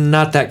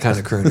 Not that kind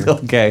of crooner.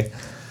 Okay.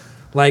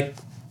 Like,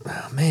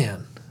 oh,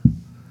 man.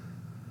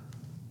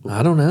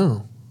 I don't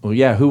know. Well,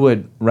 yeah. Who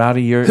would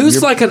Rowdy?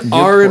 Who's like an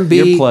R&B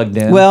You're plugged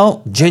in.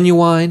 Well,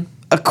 Genuine,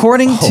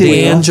 according to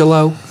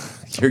D'Angelo.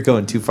 you're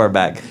going too far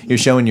back. You're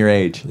showing your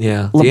age.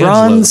 Yeah,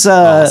 LeBron's,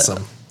 D'Angelo's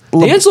awesome.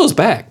 D'Angelo's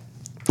back.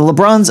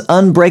 LeBron's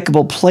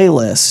Unbreakable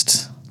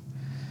playlist.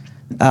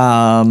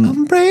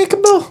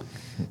 Unbreakable.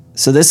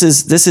 So this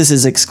is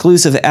his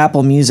exclusive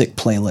Apple Music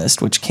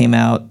playlist, which came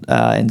out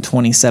in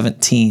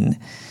 2017.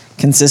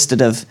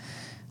 Consisted of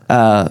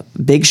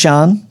Big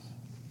Sean,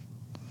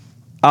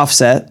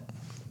 Offset,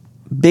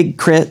 Big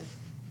Crit,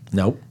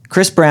 Nope.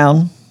 Chris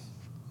Brown,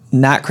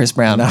 not Chris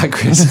Brown, Not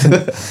Chris.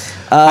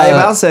 I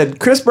about said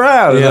Chris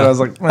Brown. And then I was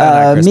like,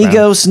 not Chris Brown.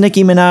 Migos,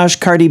 Nicki Minaj,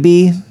 Cardi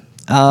B,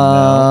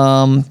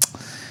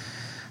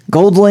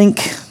 Gold Link,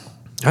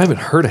 I haven't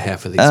heard of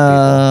half of these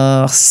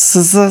people.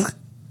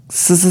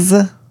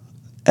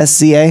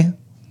 SCA,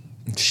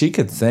 She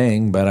could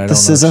sing, but I don't know.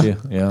 SZA.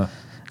 If she, yeah.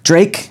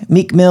 Drake,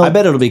 Meek Mill, I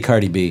bet it'll be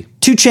Cardi B.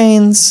 2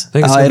 Chainz.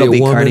 Think it's gonna It'll be be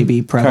a woman? Cardi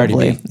B Cardi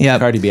probably. B. Yeah.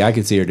 Cardi B. I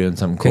could see her doing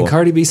something cool. Can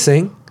Cardi B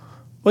sing?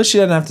 Well, she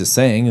doesn't have to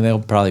sing. They'll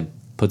probably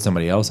put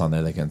somebody else on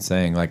there that can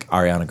sing, like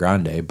Ariana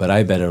Grande. But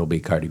I bet it'll be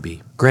Cardi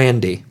B.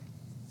 Grande.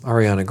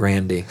 Ariana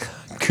Grande.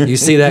 You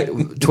see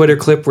that Twitter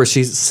clip where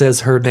she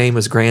says her name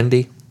is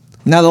Grande?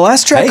 Now the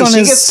last track Hey, on she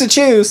his gets to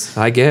choose.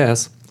 I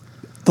guess.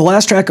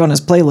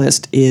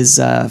 playlist is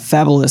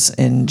Fabulous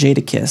and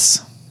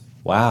Jadakiss.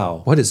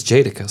 Wow. What is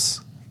Jadakiss?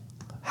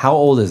 How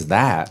old is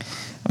that?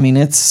 I mean,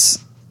 it's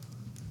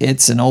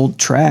an old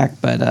track,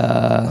 but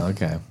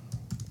Okay.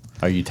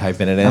 Are you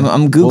typing it in?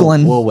 I'm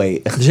Googling. We'll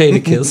wait.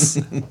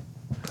 Jadakiss.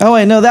 oh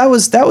wait, no, that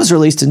was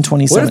released in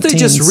 2017. What if they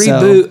just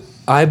reboot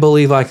I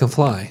Believe I Can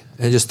Fly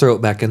and just throw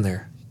it back in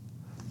there?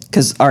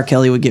 Because R.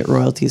 Kelly would get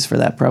royalties for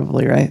that,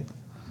 probably, right?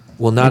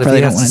 Well, not They if probably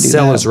he don't has to wanna do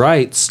sell that. his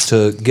rights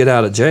to get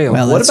out of jail.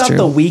 Well, What that's about true.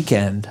 The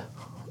Weeknd?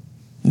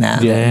 Nah.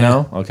 Yeah. Nah.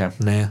 No. Okay.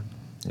 Nah.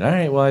 All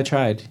right. Well, I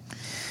tried.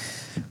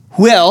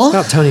 Well, What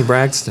about Tony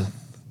Braxton?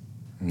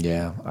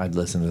 Yeah, I'd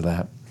listen to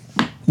that.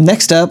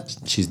 next up,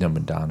 She's no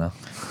Madonna.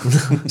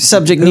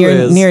 subject Who near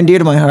is? and dear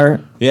to my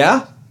heart,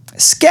 Yeah.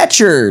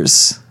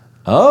 Skechers.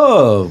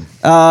 Oh. You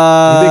big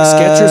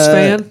Skechers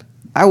fan?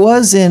 I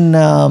was in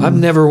I've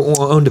never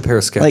owned a pair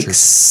of like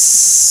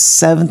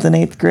Skechers. 7th and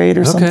 8th grade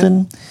or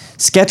something.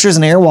 Skechers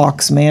and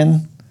Airwalks,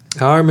 man.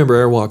 I remember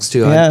Airwalks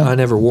too. Yeah. I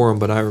never wore them,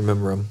 but I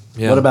remember them.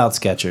 Yeah. What about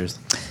Skechers?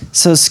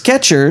 So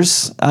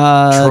Skechers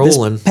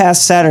Trolling. this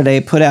past Saturday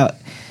put out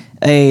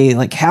a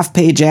like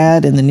half-page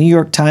ad in the New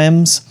York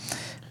Times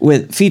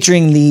with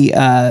featuring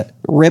the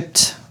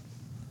ripped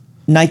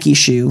Nike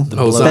shoe.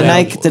 Oh, the Zion,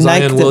 Nike, the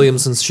Zion Nike that-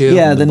 Williamson's shoe?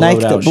 Yeah, the Nike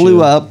blowed-out that blew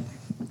shoe. up,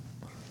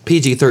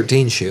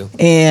 PG-13 shoe.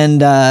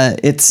 and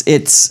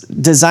it's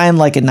designed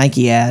like a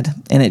Nike ad,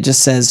 and it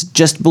just says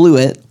 "just blew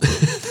it,"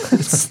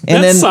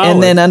 and then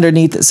solid.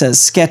 underneath it says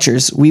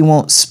 "Skechers, we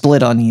won't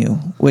split on you,"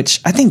 which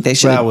I think they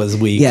should. That was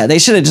weak. Yeah, they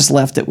should have just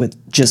left it with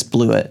 "just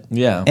blew it."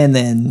 Yeah. and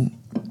then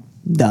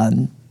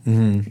done.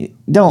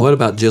 Don't. What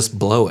about just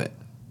blow it?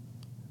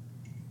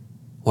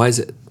 Why is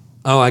it?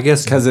 Oh, I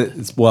guess Because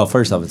it's, well,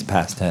 first off, it's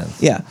past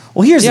tense. Yeah.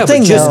 Well, here's yeah, the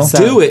thing, but just though.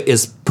 do it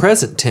is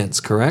present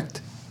tense,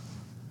 correct?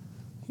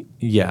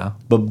 Yeah.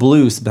 But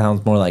blue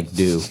sounds more like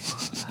do.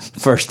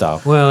 First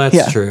off. Well, that's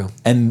Yeah. true.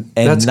 And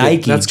That's good.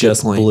 Nike That's a good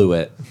just point. blew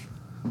it.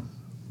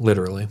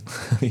 Literally.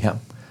 Yeah.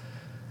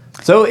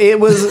 So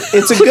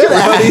it's a good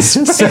ad.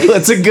 So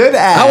it's a good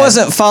ad. I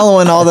wasn't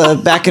following all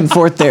the back and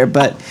forth there,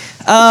 but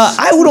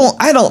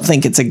I don't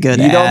think it's a good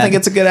ad. You don't think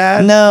it's a good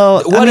ad?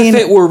 No. What I mean,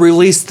 if it were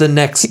released the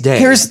next day?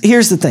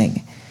 Here's the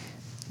thing.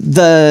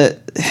 The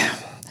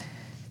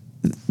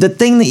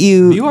thing that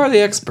you are the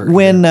expert.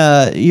 when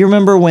you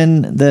remember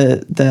when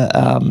the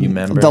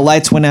remember? the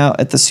lights went out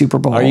at the Super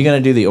Bowl. Are you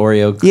going to do the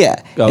Oreo?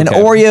 Yeah. And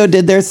Okay. Oreo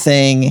did their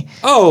thing.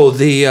 Oh,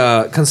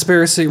 the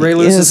conspiracy, Ray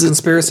Lewis's Is it-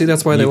 conspiracy.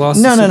 That's why they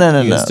lost. No, the no, no,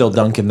 no, You no. can still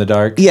dunk in the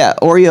dark? Yeah,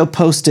 Oreo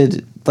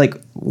posted like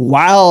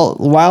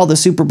while the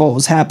Super Bowl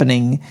was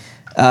happening.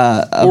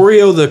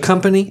 Oreo, the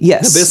company.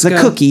 Yes, Nabisco? the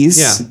cookies.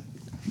 Yeah.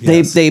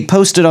 They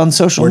posted on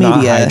social We're not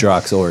media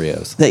Hydrox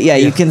Oreos. that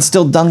you can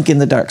still dunk in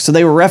the dark. So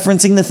they were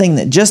referencing the thing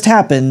that just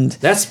happened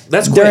That's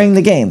during quick.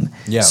 the game.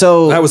 Yeah.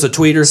 So That was a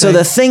tweeter. So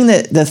thing?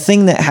 the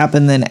thing that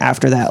happened then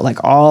after that,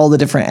 like all the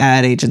different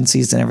ad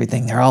agencies and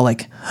everything, they're all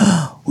like,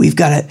 we've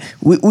got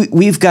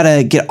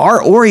to get our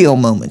Oreo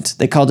moment.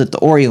 They called it the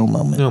Oreo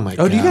moment. Oh my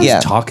god. Oh, do you guys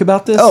Yeah. talk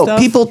about this Oh, stuff?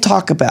 people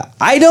talk about.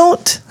 I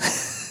don't,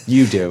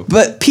 You do.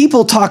 but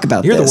people talk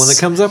about. You're the this. one that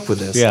comes up with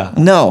this. Yeah.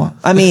 No,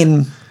 I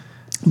mean,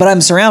 but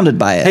I'm surrounded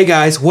by it. Hey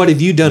guys, what have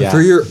you done Yeah.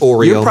 for your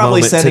Oreo You're probably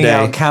moment sending today?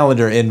 out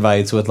calendar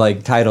invites with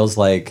like titles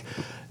like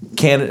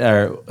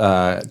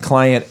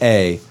client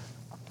A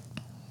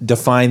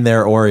define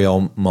their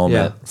Oreo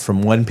moment Yeah.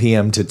 from 1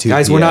 p.m. to 2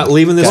 Guys, p.m. we're not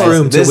leaving this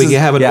room till we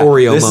have an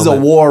Oreo This is a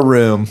moment. war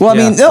room. Well, I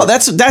mean, Yeah. no,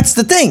 that's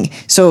the thing.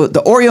 So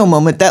the Oreo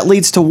moment that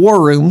leads to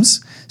war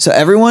rooms. So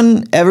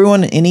everyone,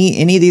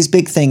 any of these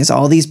big things,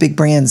 all these big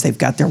brands, they've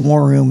got their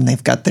war room,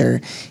 they've got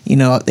their,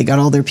 they got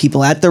all their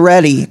people at the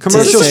ready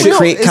Commercial to shoot.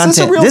 create Is this a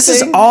content. real This is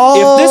thing?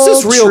 all If this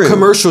is real, true.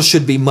 commercials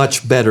should be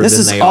much better This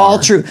than is they all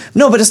are. true.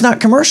 No, but it's not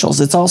commercials.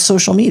 It's all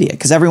social media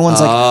because everyone's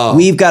like,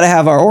 we've got to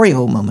have our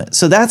Oreo moment.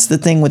 So that's the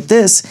thing with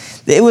this.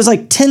 It was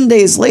like 10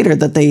 days later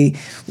that they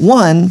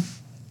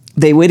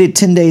waited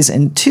 10 days,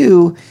 and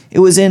 2, it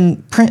was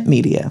in print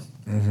media.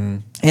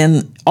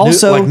 And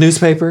also, like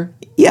newspaper.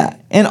 yeah,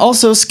 and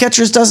also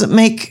Skechers doesn't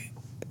make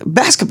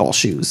basketball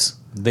shoes.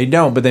 They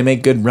don't, but they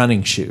make good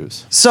running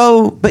shoes.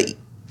 So, but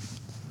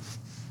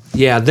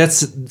Yeah,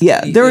 that's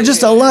yeah, there were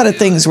just a lot of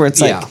things where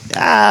it's like,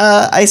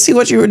 I see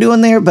what you were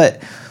doing there,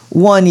 but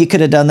one, you could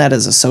have done that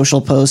as a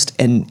social post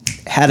and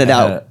had it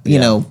out,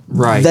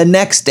 Right. the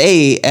next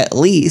day at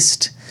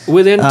least.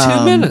 within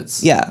 2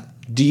 minutes. Yeah.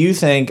 Do you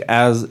think,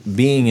 as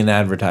being in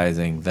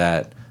advertising,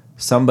 that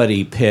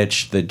somebody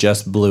pitched that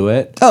just blew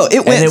it? Oh,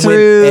 it went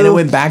through- and it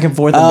went back and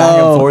forth and back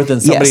and forth,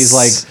 and somebody's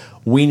yes. like,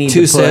 "We need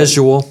Too to put."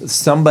 sensual.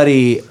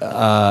 Somebody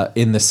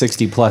in the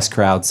 60+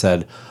 crowd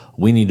said,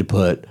 "We need to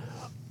put.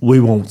 We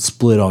won't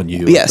split on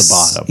you Yes. at the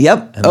bottom."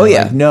 Yep. And Oh, they're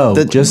yeah. like, no,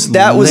 The- just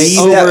that was-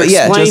 leave that- it.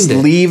 yeah, explained just it.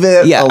 leave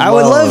it. Yeah, I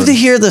would love alone. to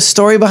hear the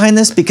story behind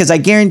this because I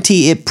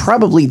guarantee it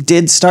probably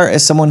did start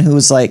as someone who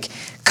was like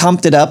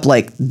comped it up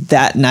like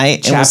that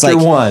night and was Chapter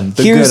like, 1,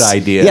 the here's- good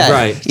idea. Yeah,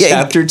 Right. Yeah,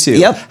 Chapter 2,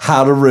 Yep.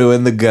 how to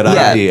ruin the good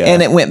Yeah, idea.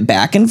 and it went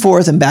back and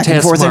forth and back and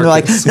Test forth, and they're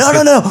like, markets.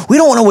 no, we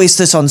don't want to waste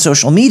this on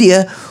social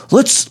media.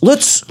 Let's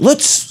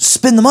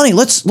spend the money.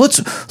 Let's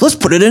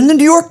put it in the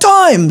New York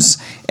Times.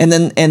 And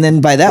then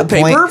by that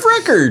point, paper of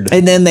record.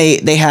 and then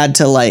they had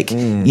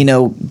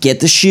to get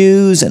the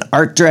shoes and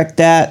art direct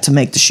that to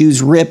make the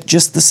shoes rip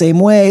just the same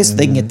way so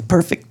they can get the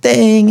perfect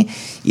thing.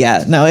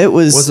 Yeah, no, it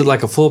was. Was it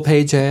like a full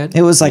page ad?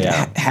 It was like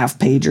Yeah. a half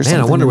page or Man, I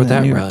something. wonder in what the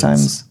that New York runs.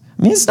 Times.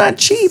 I mean, it's not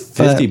cheap.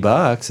 but-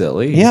 $50 at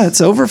least. yeah,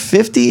 it's over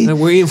 50. No,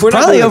 we're not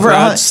probably doing a over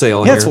garage sale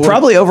Yeah, here. it's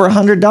probably over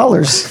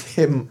 $100.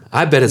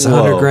 I bet it's Whoa.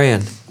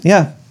 $100,000.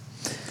 Yeah.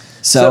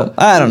 So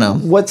I don't know.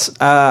 What's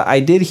I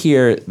did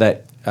hear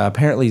that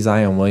apparently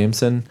Zion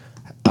Williamson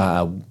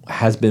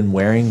has been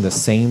wearing the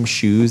same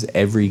shoes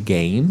every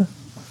game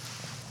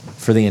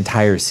for the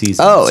entire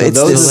season. Oh, So it's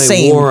those the are- they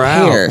same wore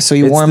out. pair. So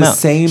you it's wore him the out.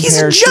 same He's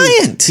pair a of shoes.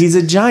 giant. He's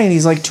a giant.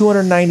 He's like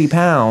 290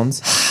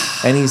 pounds,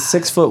 and he's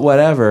 6 foot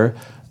whatever.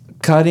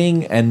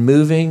 Cutting and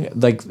moving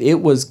like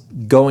it was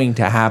going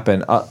to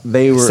happen.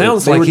 They were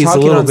Sounds they like were he's a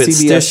talking little on bit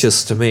CBS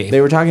stitious to me. They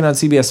were talking on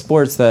CBS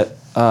Sports that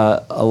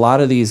a lot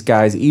of these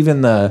guys,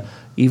 even the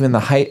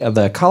height of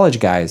the college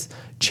guys,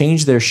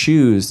 change their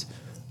shoes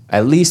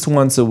at least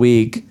once a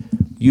week,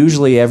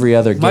 usually every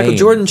other game. Michael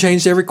Jordan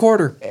changed every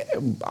quarter.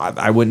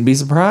 I wouldn't be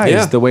surprised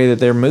Yeah. the way that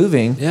they're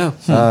moving. Yeah.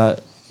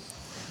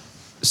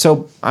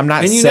 So I'm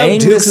not And you know saying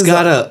Duke's this is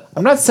got a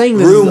I'm not saying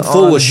this room is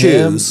full on of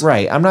him. shoes.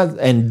 Right. I'm not,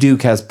 and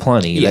Duke has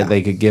plenty Yeah. that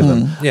they could give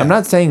him. Yeah. I'm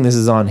not saying this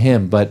is on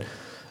him, but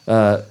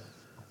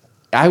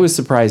I was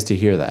surprised to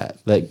hear that.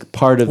 Like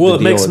part of Well, the it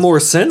deal makes was- more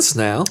sense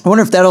now. I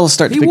wonder if that'll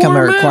start to He become a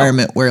wore 'em out.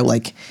 requirement where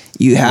like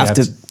you have have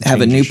to to have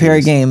a change new your pair of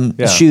shoes. game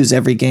Yeah. shoes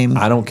every game.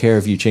 I don't care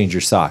if you change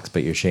your socks,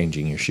 but you're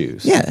changing your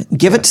shoes. Yeah,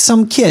 give it to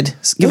some kid.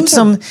 Give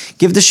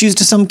the shoes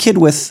to some kid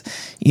with,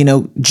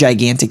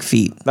 gigantic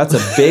feet. That's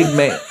a big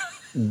man.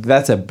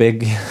 That's a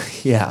big,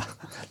 yeah.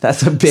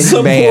 That's a big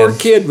Some man. poor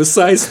kid with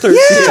size 13.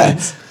 Yeah.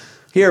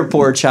 Here,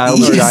 poor child.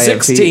 Yeah. with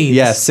giant feet. 16s.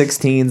 Yeah,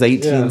 16s,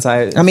 18 Yeah.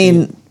 size. I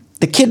mean,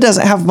 the kid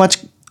doesn't have much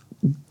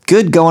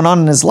good going on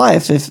in his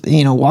life if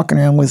walking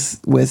around with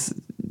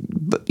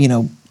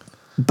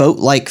boat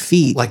like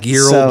feet, Like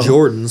year-old So,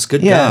 Jordans.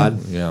 Good yeah. God.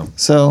 yeah.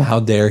 So How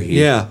dare he?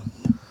 Yeah.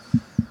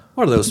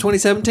 What are those,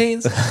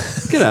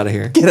 2017s? Get out of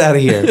here. Get out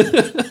of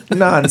here.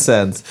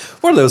 Nonsense.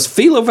 What are those,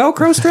 Fila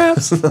Velcro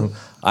straps?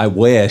 I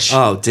wish.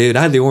 Oh, dude,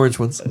 I had the orange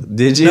ones.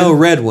 Did you? No,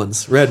 red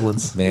ones. Red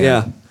ones. Man,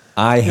 Yeah.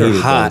 I They're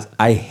hated hot. those.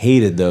 I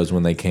hated those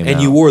when they came out.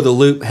 And you wore the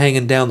loop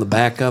hanging down the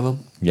back of them.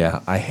 Yeah,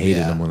 I hated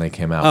Yeah. them when they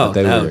came out. Oh, but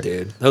they no, were,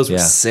 dude. Those were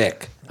yeah.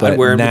 sick. But I'd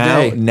wear them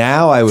now, today.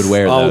 now I would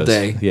wear All those.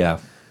 day. Yeah.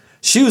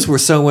 Shoes were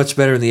so much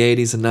better in the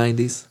 80s and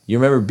 90s. You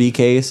remember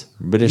BKs?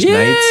 British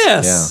Yes!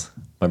 Knights? Yeah.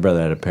 My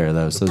brother had a pair of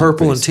those. Those were Purple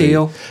pretty and sweet.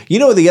 teal. You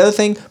know, the other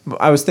thing,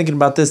 I was thinking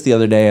about this the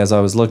other day as I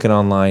was looking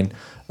online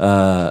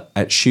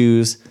at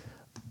shoes.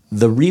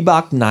 The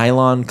Reebok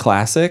Nylon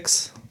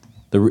Classics,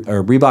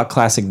 or Reebok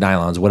Classic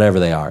Nylons, whatever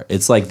they are.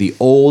 It's like the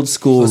old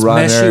school Those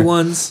runner. meshy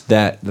ones.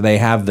 That they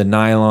have the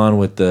nylon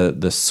with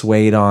the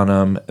suede on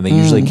them, and they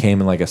usually came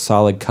in like a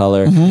solid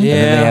color. And then Mm-hmm.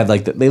 Yeah. they had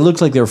like they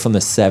looked like they were from the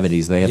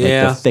 70s. They had like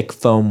Yeah. the thick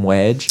foam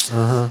wedge,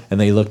 and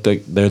they looked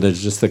like they're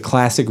just the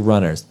classic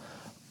runners.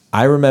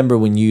 I remember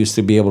when you used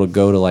to be able to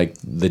go to like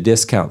the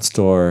discount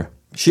store.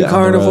 Shoe down the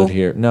Carnival? road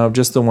here. No,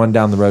 just the one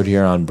down the road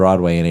here on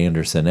Broadway in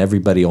Anderson.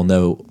 Everybody will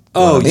know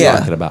Oh, what I'm yeah.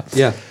 talking about.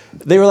 Yeah.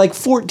 They were like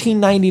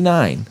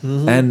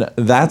 $14.99, and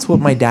that's what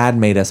my dad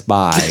made us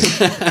buy.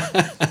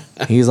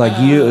 He's like,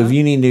 if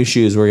you need new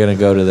shoes, we're gonna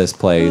go to this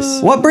place.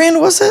 what brand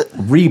was it?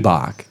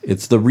 Reebok.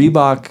 It's the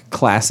Reebok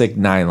Classic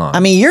Nylon. I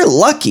mean, you're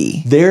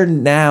lucky. They're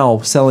now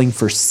selling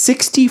for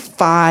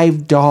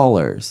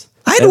 $65.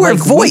 I'd And, wear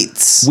like,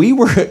 Voights. We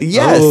were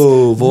yes,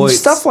 Oh, Voights.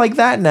 stuff like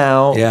that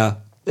now. Yeah.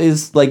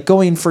 is like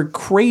going for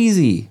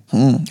crazy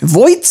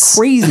Voights?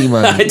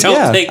 money. I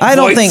don't think I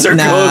don't Voights think. are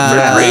Nah, going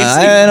for crazy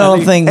I don't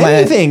money. think.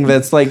 Anything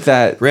that's like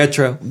that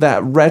Retro.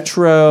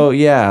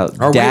 yeah.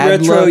 Are dad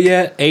we retro look.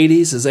 yet?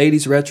 80s? Is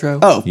 80s retro?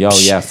 Oh, Oh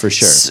yeah, for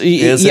sure.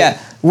 Is yeah. it?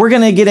 We're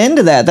gonna get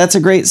into that. That's a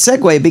great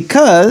segue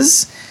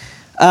because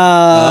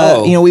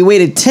Oh. we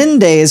waited 10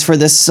 days for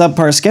this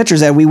subpar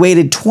Skechers ad. We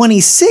waited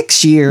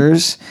 26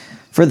 years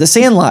for The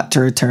Sandlot to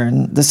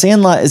return. The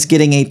Sandlot is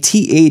getting a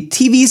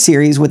TV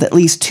series with at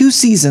least 2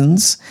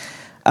 seasons.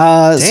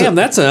 Damn,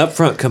 that's an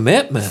upfront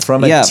commitment.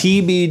 From a Yeah.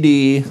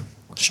 TBD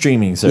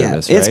streaming Yeah,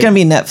 service. it's right? gonna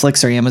be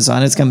Netflix or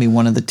Amazon. It's gonna be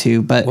one of the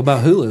two. But What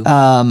about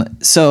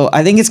Hulu? so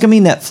I think it's gonna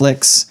be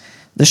Netflix.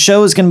 The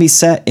show is gonna be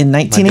set in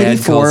My dad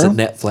 1984. calls it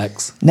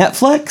Netflix.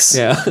 Netflix.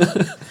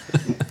 Yeah.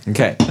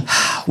 Okay.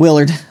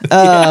 Willard.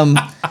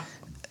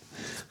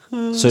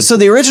 So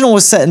the original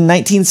was set in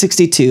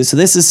 1962. So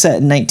this is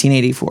set in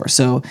 1984.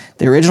 So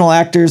the original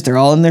actors, they're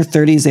all in their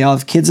 30s. They all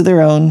have kids of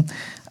their own.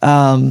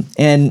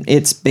 And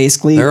it's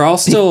basically They're all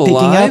still picking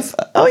alive?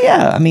 up. Oh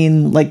yeah, I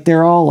mean, like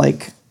they're all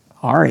like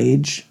our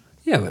age.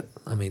 Yeah, but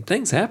I mean,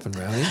 things happen,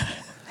 Riley.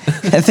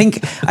 I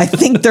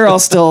think they're all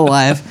still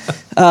alive.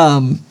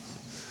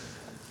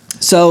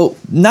 So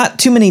not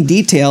too many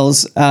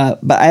details,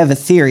 but I have a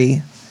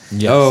theory.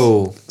 Yes.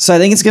 Oh, So I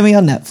think it's gonna be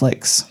on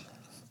Netflix.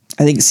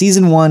 I think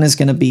season 1 is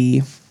gonna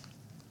be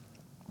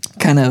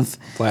kind of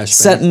Flashback.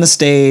 setting the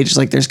stage.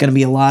 Like there's gonna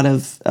be a lot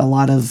of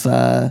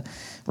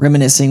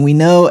reminiscing. We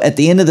know at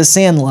the end of The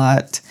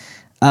Sandlot,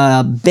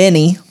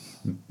 Benny,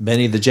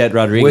 Benny the Jet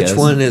Rodriguez. which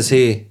one is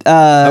he?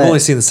 I've only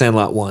seen The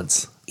Sandlot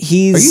once.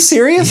 he's Are you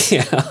serious?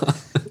 Yeah.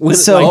 When,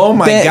 So like, Oh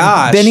my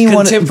gosh. Benny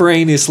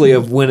contemporaneously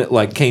of when it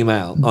like came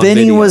out. On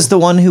Benny video. was the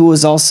one who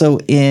was also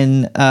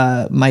in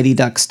Mighty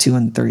Ducks 2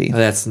 and 3.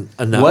 That's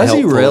not Was he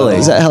helpful at really? all.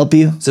 Does that help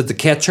you? Is it the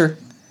catcher?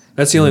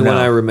 That's the only one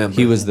I remember.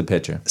 He was the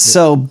pitcher.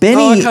 So Oh, I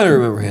Benny kind of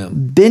remember him.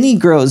 Benny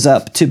grows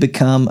up to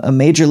become a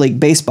Major League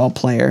Baseball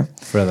player.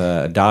 For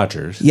the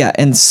Dodgers. Yeah,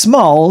 and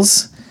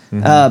Smalls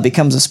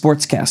becomes a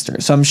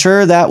sportscaster. So I'm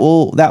sure that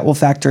will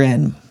factor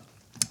in.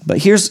 But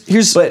here's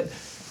But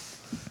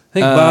I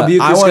think Bob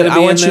Uecker's I going to be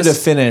want in you to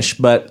this. finish,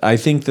 but I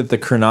think that the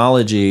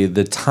chronology,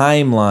 the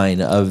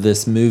timeline of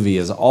this movie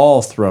is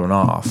all thrown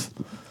off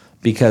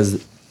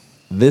because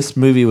this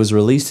movie was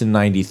released in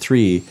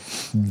 93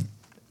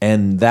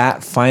 and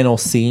that final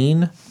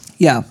scene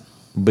yeah.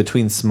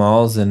 between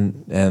Smalls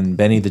and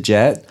Benny the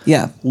Jet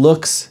Yeah.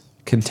 looks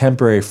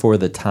contemporary for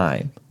the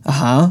time.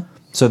 Uh-huh.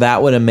 So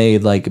that would have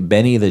made like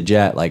Benny the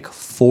Jet like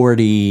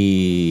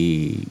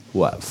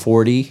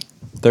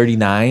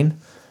 39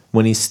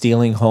 when he's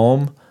stealing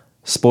home.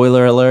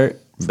 Spoiler alert,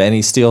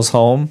 Benny steals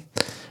home.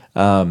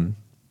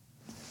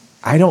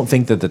 I don't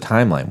think that the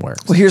timeline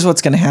works. Well, here's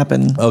what's going to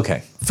happen.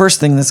 Okay. First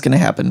thing that's going to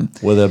happen.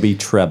 Will there be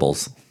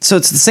trebles? So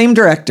it's the same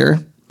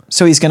director.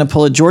 So he's going to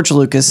pull a George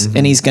Lucas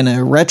and he's going to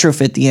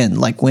retrofit the end.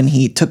 Like when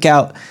he took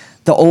out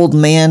the old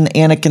man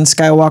Anakin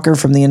Skywalker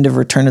from the end of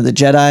Return of the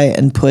Jedi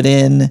and put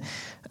in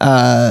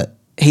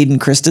Hayden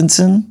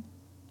Christensen,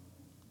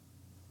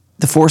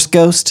 the Force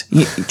Ghost.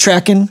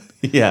 Tracking?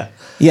 Yeah.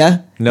 Yeah,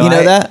 No, you know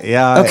I- that.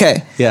 yeah,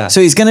 Okay. yeah.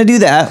 So he's gonna do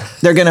that.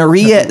 They're gonna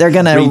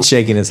Reed's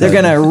shaking his They're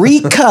head. gonna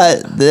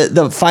recut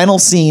the final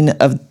scene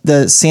of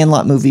the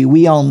Sandlot movie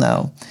we all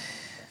know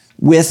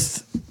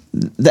with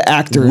the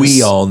actors.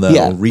 We all know.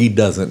 Yeah, Reed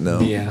doesn't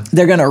know. Yeah.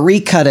 they're gonna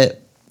recut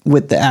it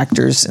with the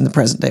actors in the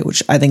present day,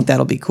 which I think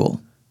that'll be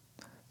cool.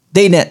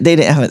 They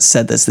haven't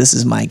said this. This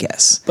is my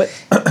guess. But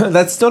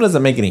that still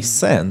doesn't make any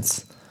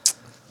sense.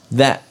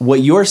 That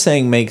what you're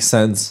saying makes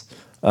sense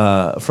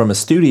from a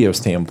studio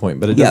standpoint,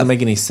 but it doesn't Yeah.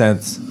 make any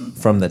sense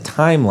from the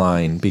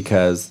timeline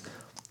because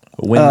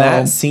when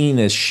that scene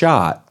is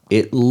shot,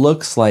 it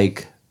looks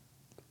like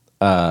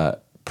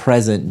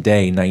present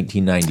day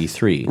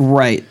 1993.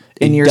 Right.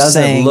 And It you're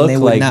doesn't saying look they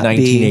would like not be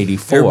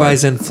 1984.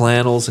 Everybody's in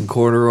flannels and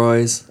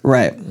corduroys.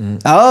 right.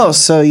 Oh,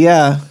 so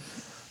yeah.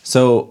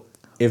 So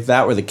if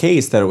that were the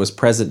case, that it was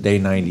present day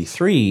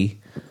 93,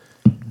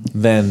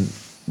 then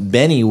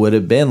Benny would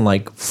have been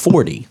like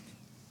 40.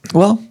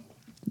 Well,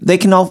 they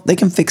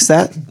can fix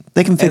that.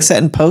 They can fix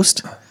that in post.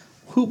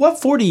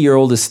 What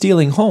 40-year-old is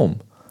stealing home?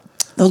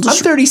 They'll I'm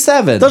just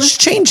 37. they'll just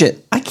change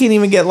it. I can't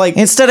even get like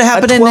Instead of a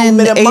happening in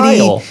 12-minute 80,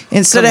 mile.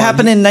 instead Come of on,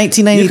 happening in You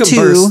can 1992,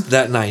 burst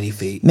that 90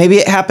 feet. maybe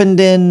it happened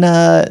in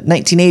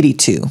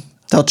 1982.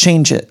 They'll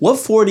change it. What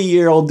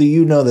 40-year-old do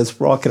you know that's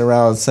walking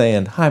around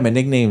saying, "Hi, my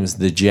nickname is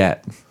the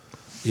Jet"?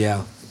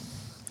 Yeah.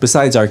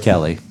 Besides R.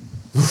 Kelly,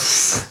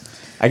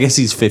 I guess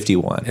he's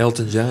 51.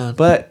 Elton John.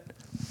 But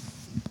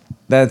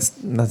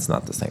that's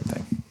not the same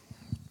thing.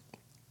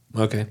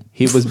 Okay.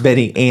 He was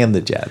Benny and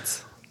the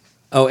Jets.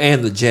 Oh,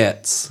 and the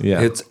Jets.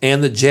 Yeah. It's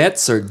and the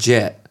Jets or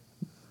Jet.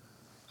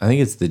 I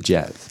think it's the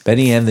Jet.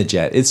 Benny and the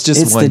Jet. It's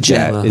just It's one the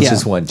jet. Jet, It's yeah.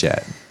 just one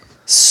jet.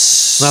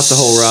 Not the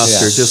whole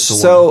roster, just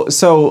the one.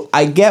 So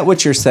I get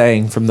what you're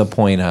saying from the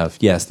point of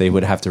yes, they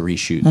would have to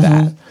reshoot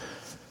that.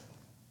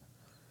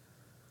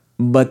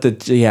 But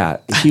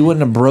he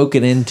wouldn't have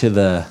broken into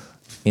the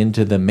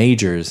into the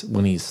majors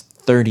when he's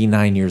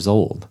 39 years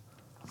old.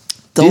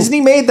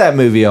 Disney made that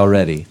movie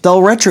already.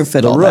 They'll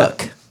retrofit all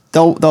Rook.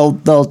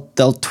 that.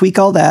 They'll tweak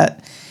all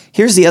that.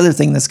 Here's the other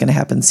thing that's going to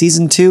happen.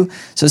 Season 2.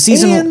 So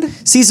season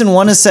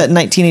 1 is set in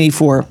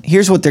 1984.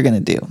 Here's what they're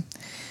going to do.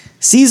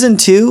 Season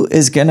 2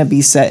 is going to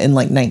be set in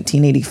like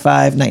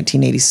 1985,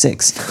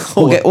 1986.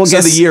 We'll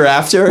guess the year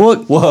after?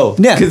 Whoa.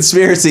 Yeah.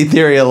 Conspiracy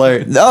theory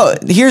alert. Oh,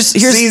 here's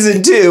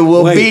Season 2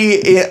 will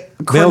be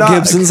Mel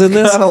Gibson's in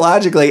this?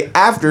 chronologically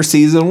after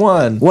season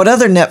 1. what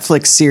other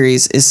Netflix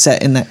series is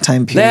set in that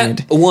time period?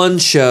 That one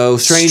show,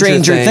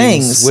 Stranger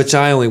Things, which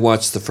I only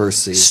watched the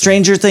first season.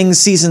 Stranger Things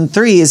season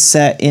 3 is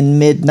set in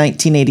mid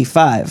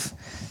 1985.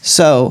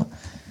 So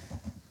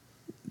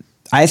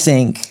I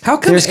think How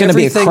come there's going to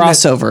be a everything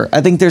crossover.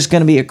 I think there's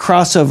going to be a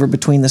crossover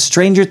between the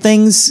Stranger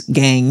Things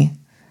gang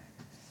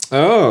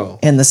Oh.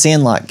 and the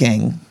Sandlot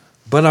gang.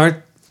 But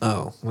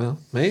well,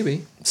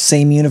 maybe.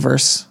 Same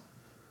universe.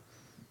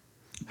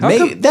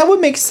 That would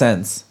make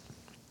sense.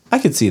 I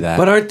could see that.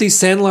 But aren't these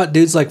Sandlot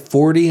dudes like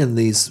 40 and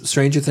these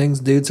Stranger Things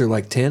dudes are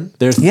like 10?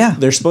 They're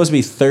supposed to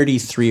be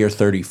 33 or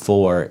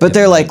 34. But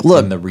they're like,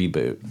 look. in the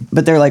reboot.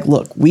 But they're like,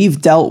 look,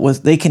 we've dealt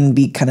with. They can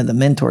be kind of the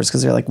mentors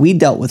because they're like, we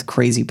dealt with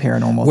crazy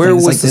paranormal Where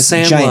things was like the this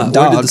Sandlot? giant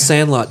dog. Where did the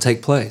Sandlot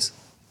take place?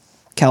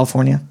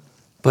 California.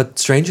 But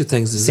Stranger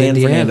Things is San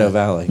Indiana. Fernando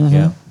Valley. Mm-hmm.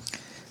 Yeah.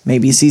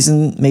 Maybe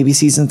season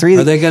 3.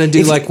 Are they going to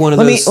do like one of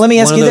those? Let me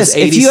ask one you of this: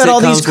 those if you had all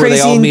 80s these sitcoms where they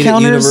crazy all meet at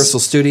encounters, Universal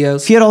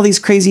Studios, if you had all these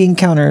crazy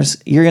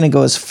encounters, you're going to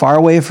go as far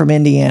away from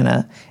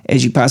Indiana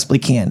as you possibly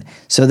can.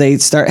 So they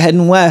start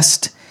heading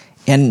west,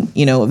 and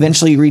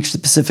eventually reach the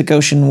Pacific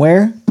Ocean.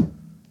 Where?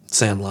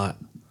 Sandlot.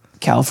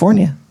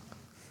 California.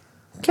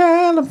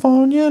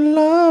 California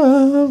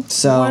love.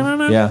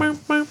 So Yeah.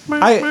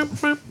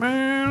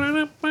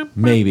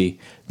 Maybe.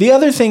 The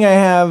other thing I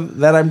have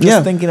that I'm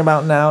just thinking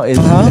about now is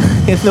in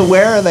the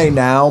Where Are They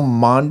Now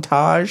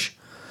montage.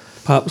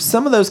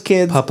 Some of those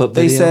kids, Pop-up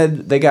they video.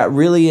 said they got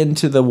really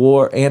into the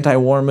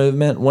anti-war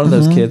movement. One of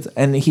those kids,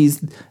 and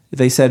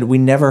they said we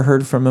never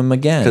heard from him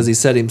again Because he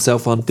set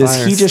himself on fire.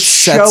 Does he just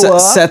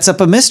sets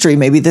up a mystery.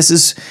 Maybe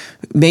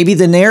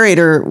the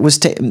narrator was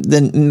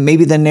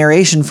maybe the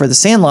narration for The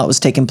Sandlot was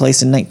taking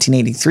place in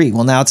 1983.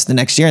 Well, now it's the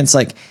next year, and it's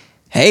like,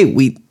 hey,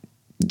 we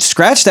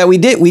scratched that. We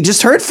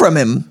just heard from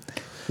him.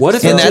 What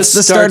if And it that's just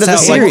the start starts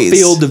of the out series. like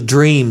Field of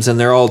Dreams and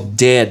they're all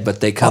dead, but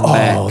they come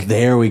Oh, back?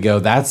 there we go.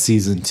 That's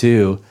season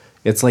 2.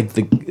 It's like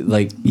the good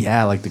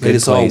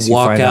just all place. You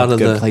walk find out of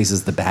good the- place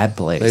is the bad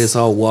place. They just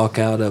all walk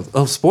out of.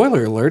 Oh,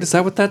 spoiler alert! Is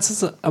that what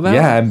that's about?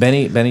 Yeah, and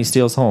Benny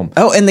steals home.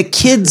 Oh, and the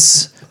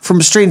kids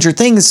from Stranger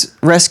Things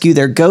rescue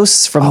their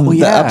ghosts from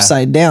the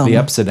Upside Down. The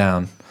Upside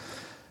Down.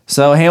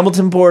 So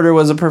Hamilton Porter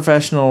was a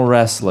professional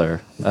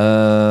wrestler.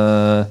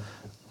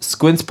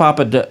 Squints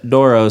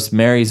Papadoros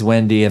marries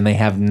Wendy, and they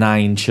have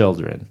 9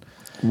 children.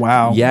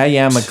 Wow.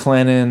 Yaya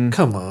McLennan.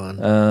 Come on.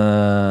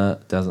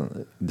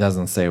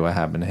 Doesn't say what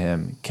happened to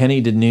him.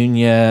 Kenny De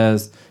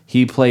Nunez.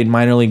 He played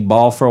minor league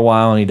ball for a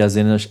while, and he does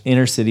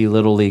inner city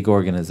little league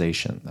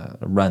organization,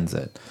 runs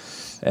it.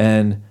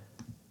 And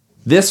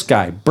this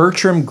guy,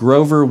 Bertram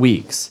Grover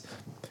Weeks,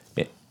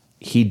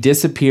 he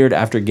disappeared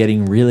after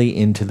getting really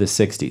into the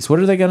 60s. What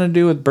are they going to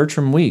do with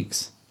Bertram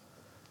Weeks?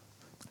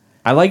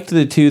 I liked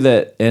the two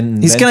that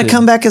invented. He's going to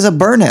come back as a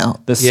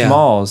burnout. The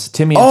Smalls,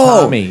 Timmy and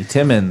Tommy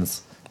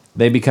Timmons.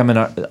 They become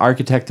an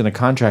architect and a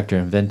contractor,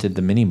 invented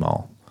the mini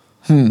mall.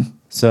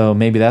 So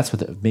maybe that's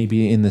what.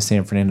 Maybe in the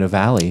San Fernando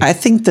Valley, I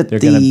think that they're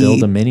going to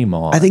build a mini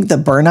mall. I think the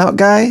burnout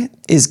guy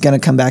is going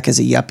to come back as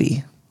a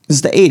yuppie. This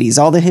is the 80s.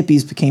 All the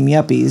hippies became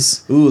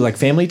yuppies. Ooh, like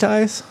Family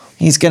Ties.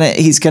 He's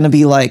gonna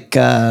be like.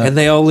 And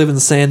they all live in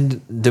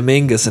San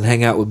Dominguez and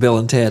hang out with Bill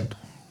and Ted.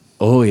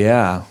 Oh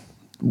yeah,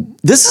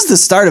 This is the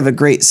start of a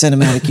great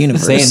cinematic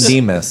universe.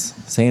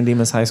 San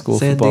Dimas High School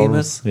San football.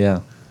 Dimas? Yeah.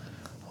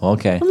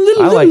 Okay.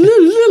 I like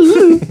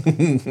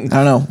it. I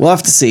don't know. We'll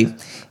have to see.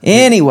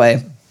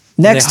 Anyway,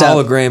 next they up,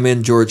 hologram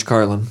in George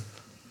Carlin.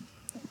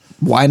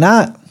 why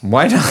not?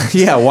 Why not?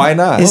 Yeah, why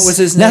not? It's- What was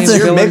his name? That's a-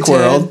 Bill and Mick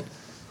World.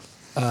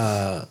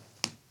 Ted?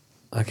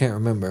 I can't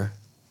remember.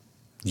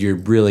 You're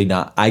really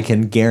not. I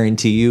can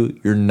guarantee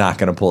you're not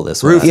going to pull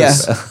this one.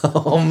 Rufus. Yeah.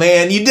 Oh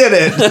man, you did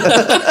it.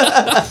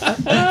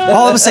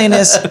 All I'm saying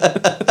is,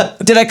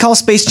 did I call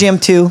Space Jam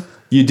 2?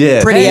 You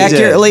did. Pretty You did.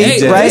 accurately, You Hey,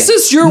 did. right? this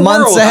is your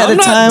Months world. ahead I'm of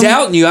not time.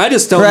 doubting you. I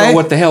just don't Right? know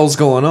what the hell's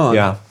going on.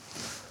 Yeah.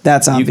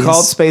 That's You obvious.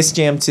 called Space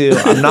Jam 2.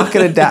 I'm not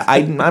going to doubt.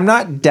 I'm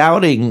not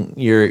doubting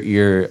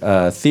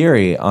your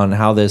theory on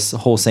how this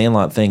whole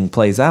Sandlot thing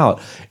plays out.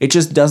 It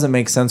just doesn't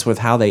make sense with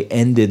how they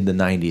ended the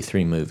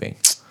 '93 movie.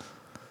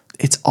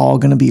 It's all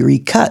going to be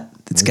recut.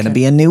 It's going to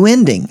be a new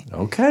ending.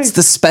 Okay. It's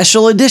the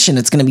special edition.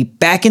 It's going to be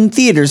back in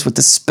theaters with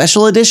the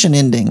special edition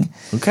ending.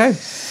 Okay.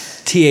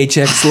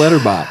 THX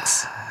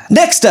letterbox.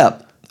 Next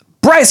up,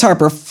 Bryce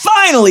Harper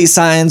finally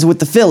signs with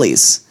the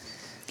Phillies.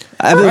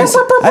 I've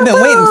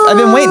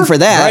been waiting for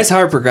that. Bryce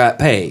Harper got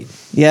paid.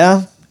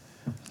 Yeah.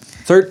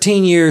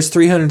 13 years,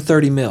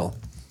 330 mil.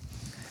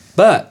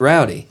 But,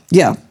 Rowdy,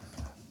 Yeah.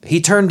 he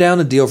turned down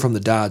a deal from the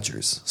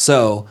Dodgers.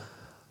 So,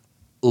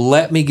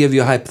 let me give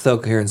you a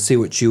hypothetical here and see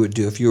what you would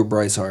do if you were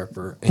Bryce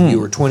Harper and you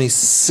were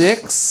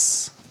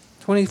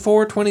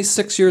 24,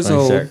 26 years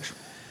old 26.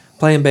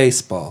 playing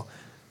baseball.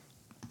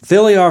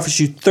 Philly offers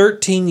you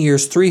 13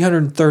 years,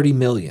 $330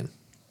 million.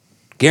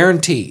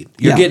 Guaranteed.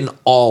 You're Yeah. getting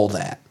all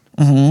that.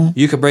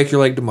 You could break your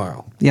leg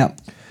tomorrow. Yeah.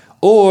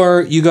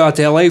 Or you go out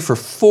to LA for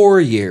 4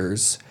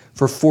 years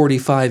for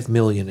 $45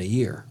 million a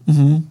year.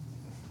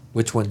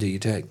 Which one do you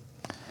take?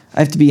 I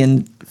have to be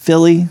in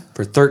Philly.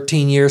 For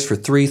 13 years for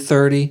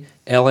 $330,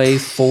 LA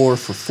 4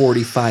 for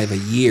 $45 a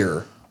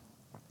year.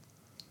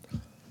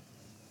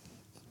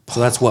 So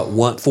that's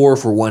what 4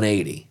 for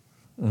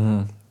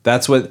 $180.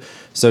 That's what.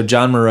 So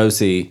John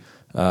Morosi,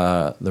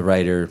 the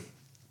writer,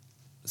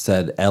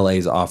 said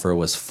LA's offer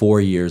was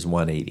 4 years,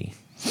 180,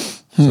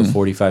 so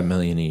 $45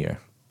 million a year.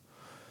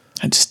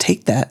 I just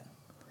take that,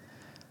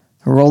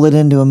 roll it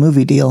into a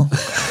movie deal.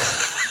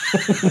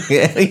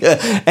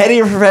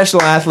 Any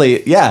professional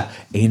athlete, yeah.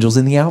 Angels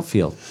in the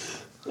outfield.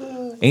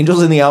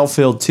 Angels in the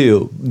outfield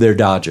too. They're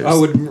Dodgers. I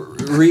would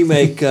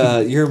remake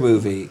your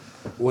movie.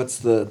 What's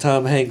the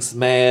Tom Hanks,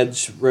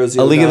 Madge, Rosie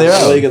A League of Their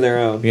O'Donnell? Own. A League of Their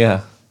Own.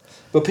 Yeah,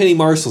 But Penny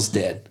Marshall's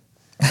dead.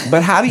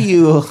 but how do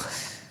you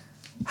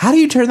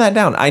turn that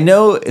down? I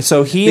know.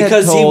 So he had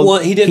Because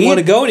told, he didn't want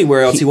to go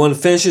anywhere else. He wanted to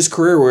finish his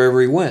career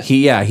wherever he went.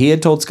 He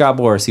had told Scott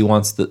Boras he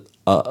wants the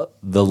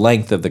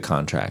length of the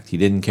contract. He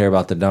didn't care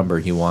about the number.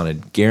 He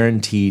wanted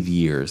guaranteed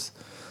years.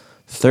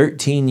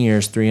 13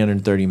 years,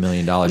 $330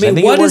 million. I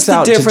mean, what is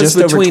the difference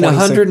between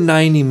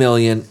 $190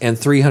 million and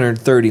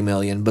 $330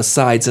 million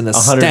besides an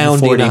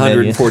astounding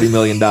 $140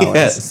 million?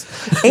 Yes.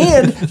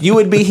 And you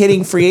would be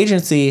hitting free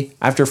agency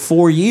after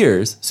 4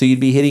 years. So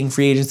you'd be hitting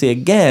free agency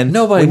again.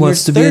 Nobody when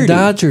wants to you're be a 30.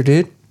 Dodger,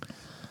 dude.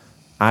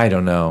 I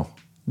don't know.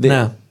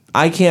 No.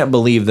 I can't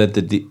believe that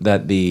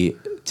the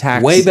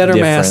tax Way better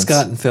difference-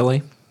 mascot in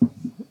Philly.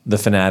 The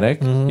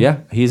Fanatic. Yeah,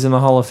 he's in the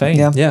Hall of Fame.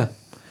 Yeah. Yeah.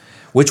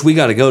 Which we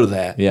got to go to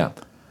that. Yeah.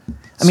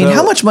 I mean, So-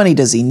 how much money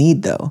does he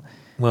need though?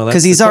 Well, that's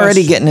Because he's the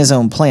already question. getting his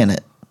own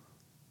planet.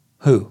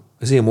 Who?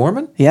 Is he a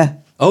Mormon? Yeah.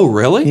 Oh,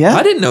 really? Yeah.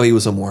 I didn't know he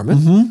was a Mormon.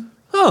 Mm-hmm.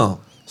 Oh.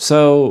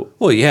 So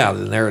Well, yeah,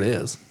 then there it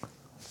is.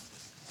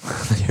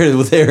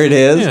 there it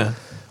is. Yeah.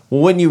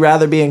 Well, wouldn't you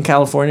rather be in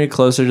California,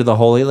 closer to the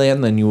Holy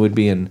Land, than you would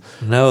be in?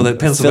 No, that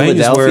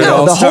Pennsylvania's where it Philadelphia?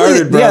 all the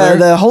started, brother.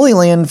 the Holy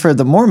Land for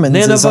the Mormons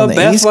is on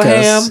Nineveh, the East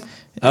Bethlehem. Coast.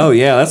 Oh,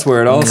 yeah, that's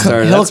where it all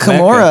started. Hill That's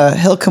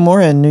Mecca.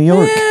 Cumorah in New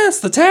York.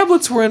 Yes, the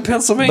tablets were in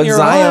Pennsylvania. But or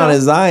Zion Ohio.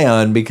 is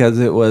Zion because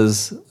it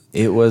was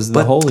the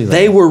But Holy Land.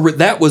 they were.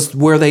 That was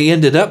where they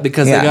ended up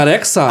because Yeah. they got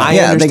exiled. I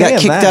Yeah, they got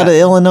understand kicked that. out of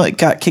Illinois,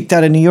 got kicked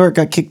out of New York,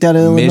 got kicked out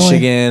of Illinois.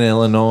 Michigan,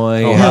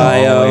 Illinois, all the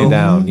Ohio. way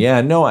down.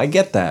 Yeah, no, I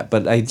get that,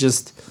 but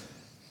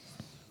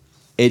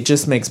it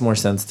just makes more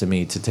sense to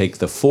me to take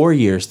the 4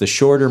 years, the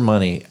shorter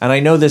money, and I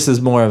know this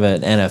is more of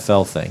an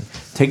NFL thing.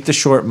 Take the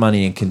short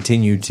money and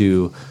continue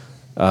to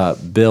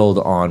build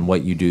on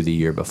what you do the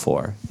year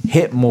before.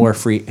 Hit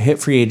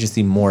free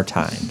agency more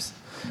times.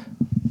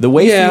 The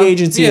way Yeah, free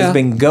agency yeah. has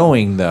been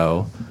going,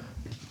 though,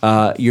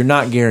 you're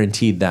not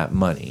guaranteed that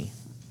money.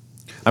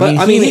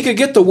 But he could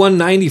get the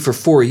 190 for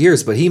 4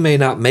 years, but he may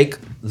not make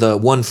the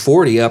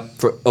 140 up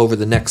for over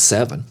the next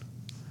 7.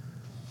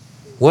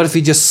 What if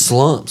he just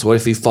slumps? What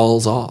if he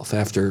falls off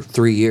after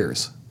 3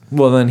 years?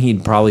 Well, then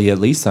he'd probably at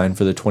least sign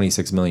for the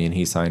 $26 million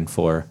he signed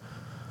for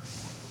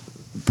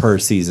per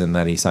season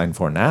that he signed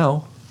for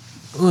now.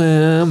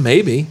 Well,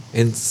 maybe.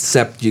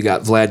 Except you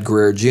got Vlad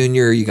Guerrero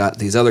Jr., you got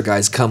these other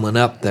guys coming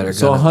up that are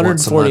So going to want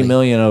some money. $140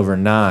 million over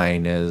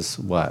 9 is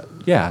what?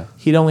 Yeah,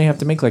 he'd only have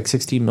to make like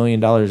 $16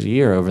 million a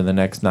year over the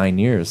next 9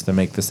 years to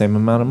make the same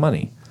amount of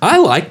money. I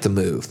like the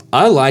move.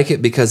 I like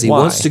it because he Why?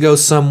 wants to go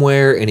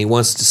somewhere and he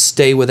wants to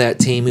stay with that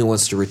team. He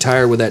wants to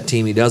retire with that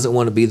team. He doesn't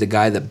want to be the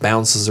guy that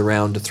bounces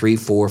around to 3,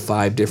 4,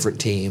 5 different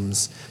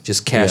teams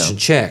just cashing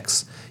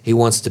checks. He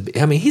wants to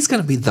be. I mean, he's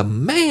going to be the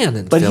man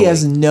in But Philly. he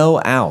has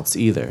no outs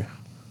either.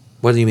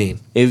 What do you mean?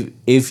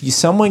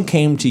 Someone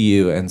came to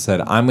you and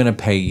said, I'm going to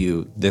pay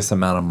you this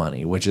amount of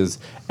money, which is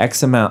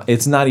X amount,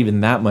 it's not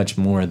even that much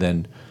more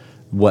than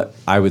what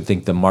I would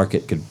think the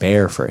market could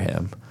bear for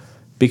him.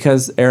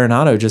 Because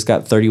Arenado just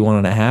got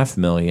 $31.5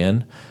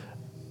 million.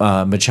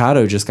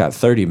 Machado just got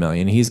 $30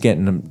 million. He's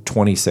getting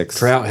 26.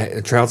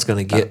 Trout's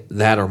going to get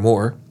that or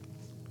more.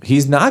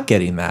 He's not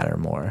getting that or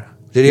more.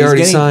 Did he He's already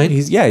getting- sign?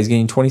 He's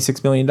getting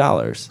 $26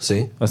 million.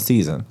 See? A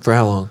season. For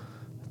how long?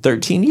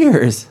 13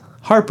 years.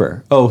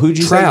 Harper. Oh, who'd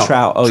you say?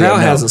 Trout. Oh, Trout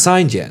yeah, no. hasn't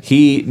signed yet.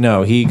 He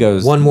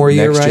goes One more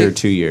year, next right? year,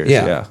 2 years.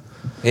 Yeah.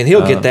 And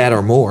he'll get that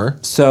or more.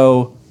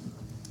 So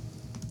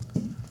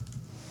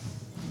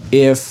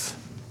if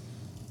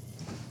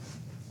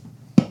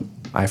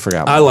I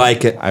forgot, I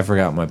like it. I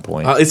forgot my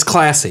point. It's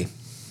classy.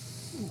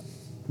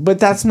 But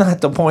that's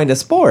not the point of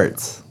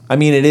sports. I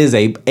mean, it is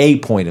a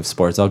point of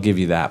sports. I'll give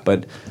you that.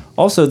 But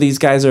also, these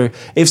guys are.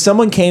 If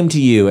someone came to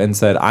you and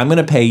said, "I'm going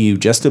to pay you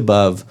just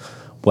above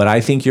what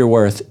I think you're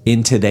worth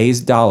in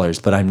today's dollars,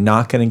 but I'm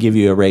not going to give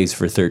you a raise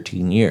for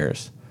 13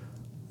 years,"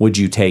 would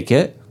you take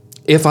it?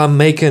 If I'm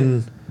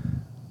making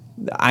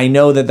I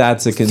know that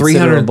that's a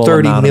considerable $330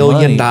 amount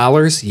million. of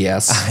money.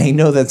 Yes. I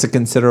know that's a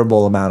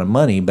considerable amount of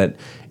money, but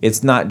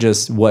it's not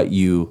just what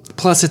you.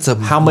 Plus, it's a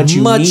How much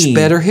you need.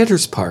 better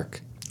hitter's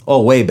park.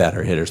 Oh, way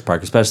better hitter's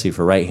park, especially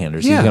for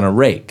right-handers. Yeah. He's going to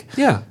rake.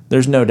 Yeah.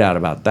 There's no doubt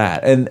about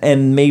that.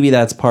 And maybe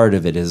that's part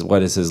of it is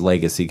what is his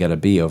legacy going to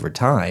be over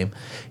time.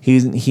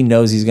 He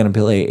knows he's going to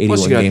play 81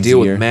 Plus, you got to games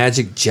deal a year. with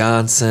Magic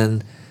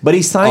Johnson. But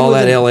he signed all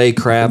with that LA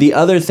crap. The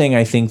other thing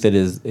I think that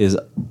is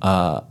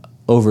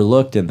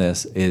overlooked in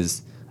this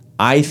is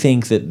I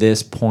think that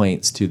this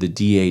points to the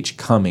DH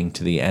coming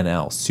to the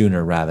NL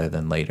sooner rather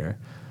than later.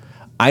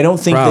 I don't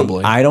think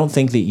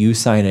that you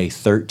sign a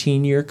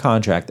 13-year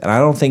contract, and I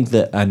don't think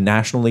that a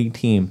National League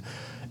team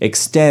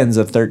extends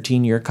a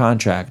 13-year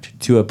contract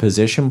to a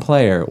position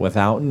player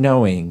without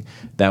knowing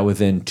that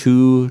within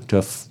 2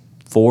 to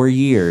 4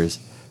 years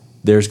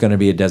there's going to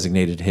be a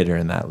designated hitter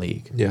in that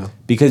league. Yeah.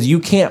 Because you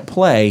can't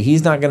play,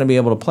 he's not going to be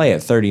able to play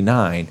at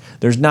 39.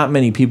 There's not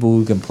many people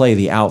who can play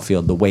the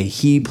outfield the way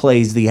he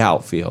plays the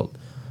outfield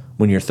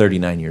when you're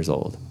 39 years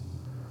old.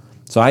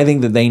 So I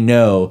think that they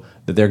know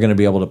that they're going to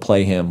be able to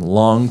play him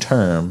long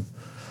term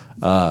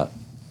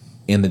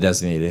in the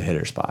designated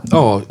hitter spot.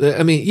 Oh,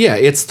 I mean, yeah,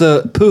 it's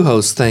the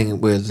Pujols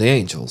thing with the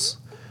Angels.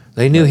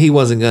 They knew he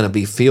wasn't going to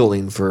be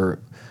fielding for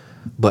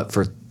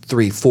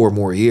 3-4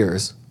 more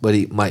years, but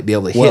he might be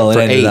able to hit Well, it for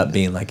ended 8. up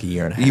being like a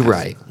year and a half. You're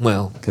right.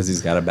 Well, Because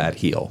he's got a bad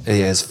heel. yeah,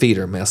 his feet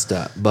are messed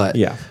up, but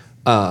Yeah.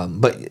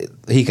 but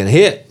he can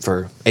hit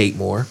for 8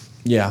 more.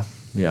 Yeah.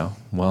 Yeah.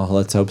 Well,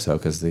 let's hope so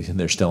because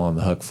they're still on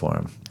the hook for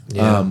him.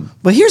 Yeah.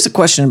 But here's a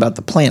question about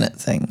the planet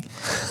thing.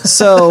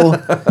 So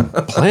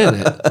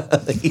Planet.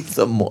 He's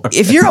a Mormon.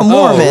 if you're a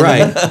Mormon Oh,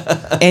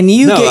 right. and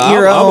you No, get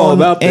your I'm all own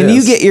about and you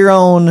this. get your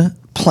own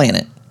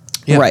planet,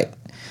 Yeah. right?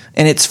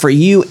 And it's for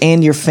you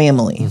and your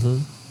family.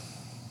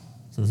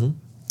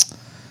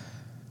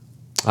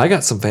 I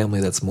got some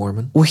family that's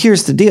Mormon. Well,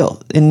 here's the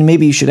deal, and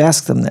maybe you should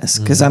ask them this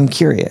because I'm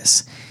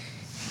curious.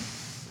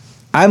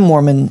 I'm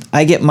Mormon.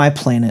 I get my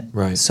planet.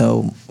 Right.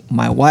 So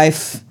my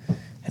wife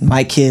and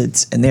my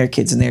kids and their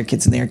kids and their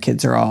kids and their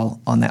kids are all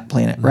on that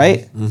planet,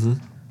 right? Mm-hmm.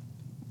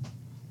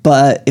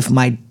 But if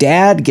my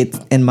dad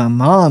and my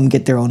mom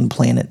get their own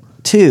planet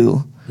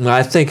too,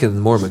 I think in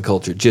the Mormon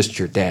culture, just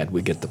your dad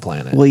would get the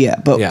planet. well, yeah.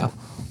 But yeah.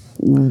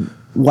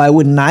 why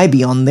wouldn't I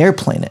be on their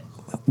planet?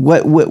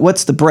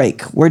 What's the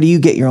break? Where do you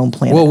get your own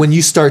planet? Well, when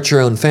you start your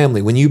own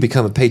family, when you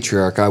become a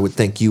patriarch, I would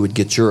think you would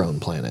get your own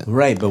planet.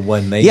 Right, but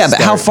when they yeah, but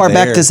how far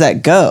back does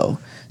that go?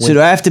 So do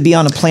I have to be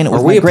on a planet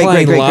with Are my we great,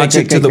 applying great, great,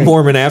 logic great, to the great,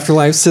 Mormon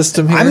afterlife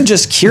system here? I'm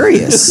just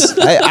curious.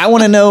 I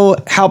want to know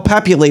how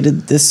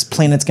populated this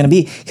planet's going to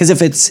be because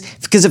if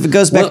it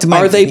goes back to my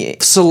are they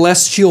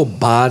celestial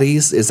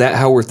bodies? Is that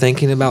how we're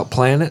thinking about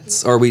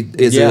planets? Or is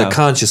it Yeah. a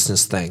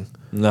consciousness thing?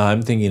 No,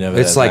 I'm thinking of it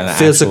It's as like an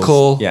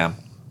physical- yeah.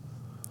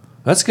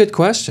 That's a good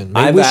question.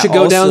 Maybe I've we should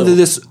go down also- to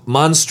this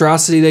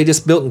monstrosity they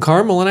just built in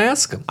Carmel and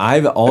ask them.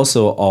 I've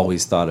also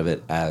always thought of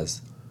it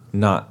as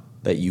not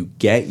that you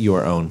get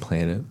your own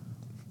planet,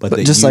 but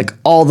that just you, like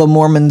all the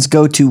Mormons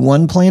go to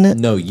one planet.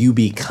 no, you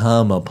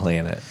become a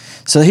planet.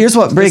 So here's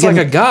what It's Brigham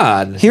like a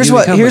god. Here's You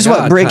what become a here's what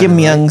god Brigham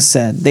kinda, Young right?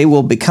 said. They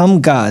will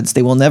become gods.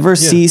 They will never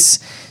cease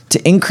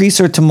to increase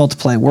or to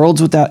multiply,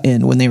 worlds without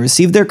end. When they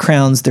receive their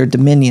crowns, their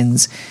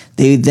dominions,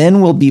 they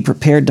then will be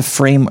prepared to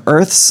frame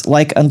earths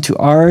like unto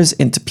ours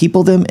and to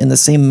people them in the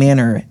same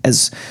manner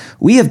as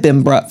we have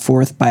been brought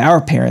forth by our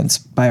parents,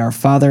 by our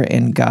Father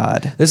and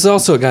God. This is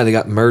also a guy that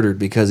got murdered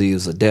because he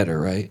was a debtor,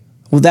 right?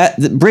 Well,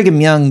 that Brigham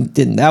Young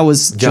didn't. That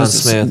was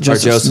Joseph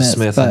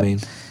Smith. I but,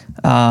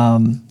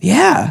 mean,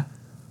 yeah.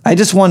 I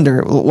just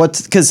wonder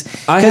what's because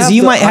I have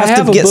you the- might I have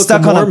have to a get Book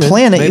stuck of on a Mormon.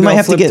 planet. Maybe You might I'll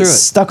have to flip get through it.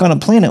 stuck on a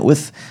planet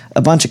with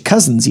a bunch of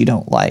cousins you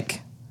don't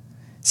like.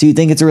 So you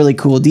think it's a really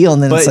cool deal,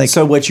 and then But it's like,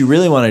 so what you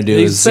really want to do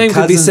the is same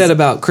could be cousins- said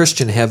about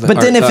Christian heaven. but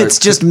then if or it's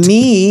just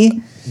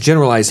me,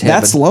 generalized heaven,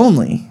 that's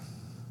lonely.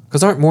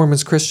 because aren't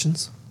Mormons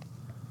Christians?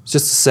 It's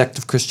just a sect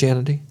of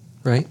Christianity,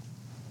 right?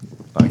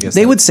 I guess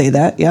They that- would say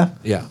that, yeah.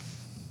 Yeah.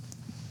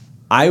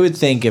 I would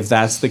think if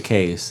that's the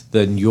case,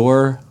 then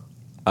your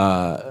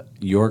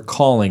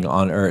calling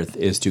on Earth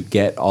is to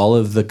get all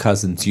of the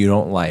cousins you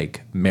don't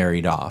like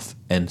married off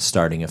and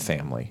starting a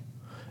family.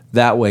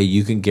 That way,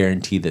 you can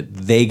guarantee that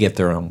they get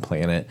their own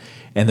planet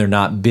and they're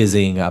not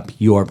busying up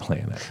your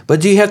planet.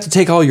 But do you have to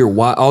take all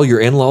your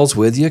in-laws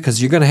with you?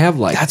 Because you're going to have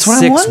like That's what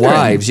I'm 6 wondering.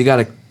 wives. You got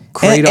to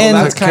create all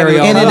that, kind carry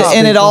of- all and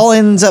that. it all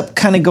ends up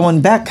kind of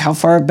going back. How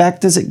far back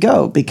does it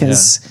go?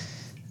 Because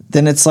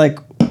then it's like,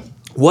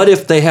 What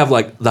if they have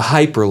like the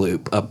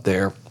Hyperloop up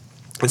there?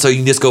 And so you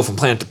can just go from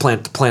planet to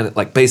planet to planet,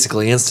 like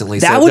basically instantly.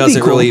 that so it would doesn't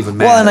be cool. really even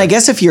matter. Well, and I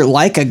guess if you're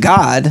like a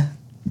god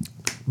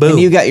Boom. and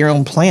you got your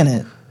own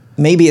planet,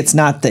 maybe it's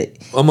not that.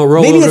 I'm a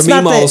roller maybe to it's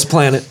not Meemaw's that-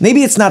 planet.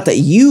 Maybe it's not that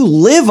you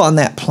live on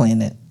that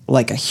planet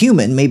like a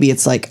human. Maybe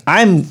it's like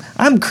I'm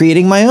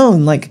creating my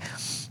own. Like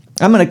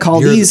I'm going to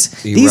call You're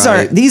these right.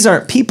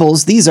 aren't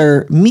peoples. These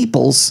are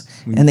meeples,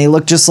 and they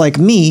look just like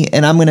me.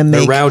 And I'm going to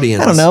make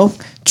Rowdians. I don't know,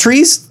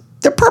 trees.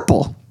 They're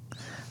purple.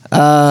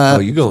 Oh,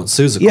 you going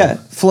Suzical. Yeah,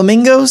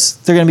 flamingos.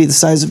 They're going to be the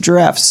size of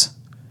giraffes.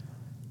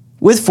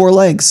 with 4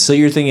 legs. So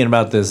you're thinking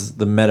about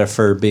the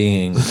metaphor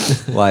being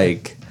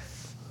like,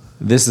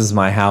 this is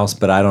my house,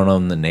 but I don't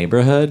own the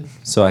neighborhood,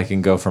 so I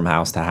can go from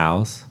house to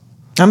house.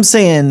 I'm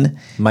saying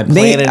My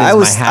planet is I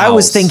was my I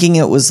was house. thinking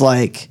it was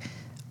like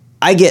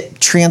I get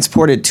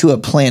transported to a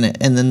planet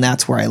and then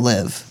that's where I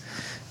live.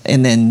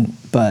 And then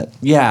but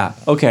Yeah.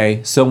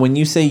 Okay. So when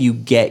you say you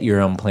get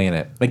your own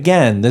planet,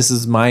 again, this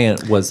is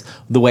was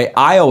the way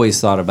I always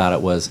thought about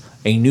it was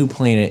a new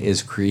planet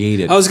is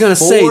created. I was gonna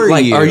say, for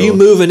like, are you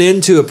moving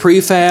into a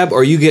prefab, or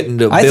are you getting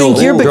to build? I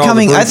think you're draw the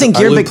becoming. I think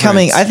you're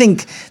becoming. blueprints? I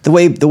think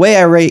the way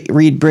I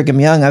read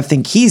Brigham Young, I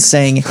think he's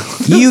saying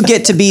you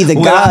get to be the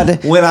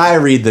God. When I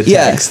read the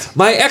Yeah. text,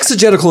 My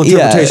exegetical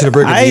interpretation of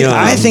Brigham Young.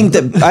 I think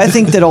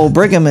that old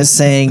Brigham is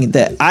saying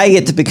that I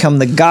get to become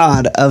the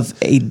God of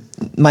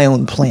my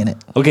own planet.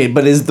 okay,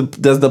 but does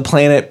the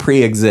planet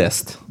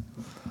pre-exist?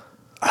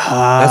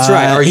 that's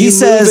right. Are He you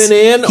says moving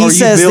in, or he are you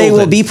says they building?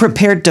 will be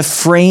prepared to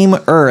frame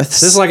Earth.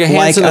 This is like a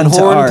Hanson and unto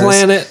Horn ours.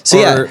 planet, So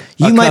yeah, or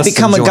you a might custom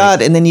become a joint?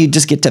 God, and then you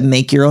just get to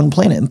make your own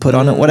planet and put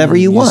on it whatever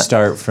you want.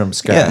 Start from Yeah,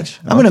 scratch.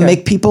 I'm going to Okay.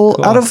 make people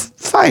out of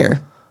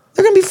fire.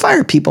 They're going to be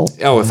fire people.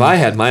 Oh, if I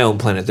had my own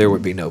planet, there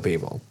would be no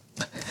people.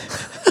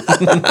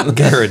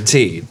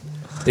 Guaranteed.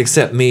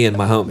 Except me and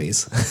my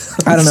homies.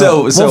 I don't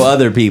know. So Well,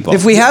 other people.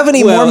 if we have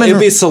any Well, Mormon,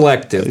 it'd be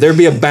selective. There'd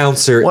be a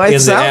bouncer Well, in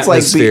the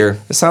atmosphere.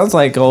 it sounds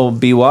like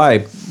old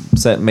BY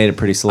made it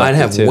pretty I'd selective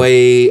have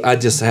too. I'd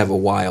just have a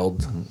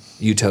wild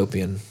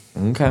utopian.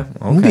 Okay.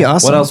 be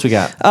awesome. What else we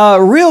got?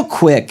 real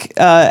quick,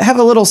 have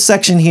a little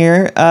section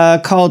here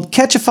called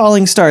Catch a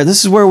Falling Star.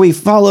 This is where we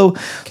follow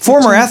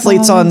former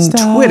athletes on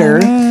Twitter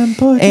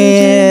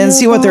and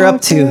see what they're up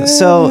to.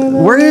 So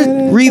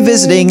we're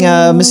revisiting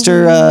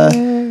Mr.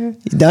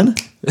 You done?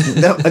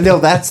 No,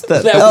 that's the.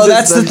 was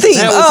that's the theme.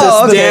 that was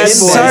Oh, his okay. dad's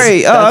voice.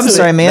 Sorry. Oh, I'm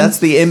sorry, man. That's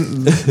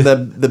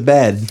the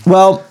bed,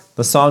 Well,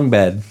 the song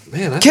bed.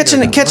 Man, I think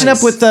catching I got up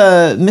nice. with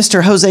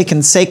Mr. Jose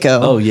Canseco.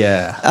 Oh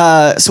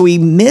yeah. So we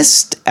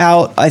missed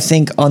out, I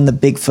think, on the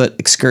Bigfoot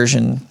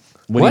excursion.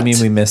 What do what? you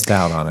mean we missed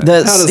out on it?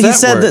 How does He that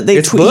said work? that he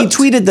It's booked?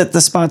 tweeted that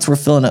the spots were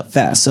filling up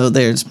fast, so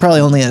there's probably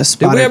only a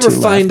spot Did we or ever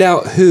two find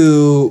left. out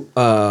who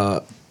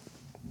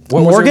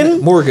what was her Morgan?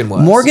 name? Morgan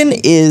was. Morgan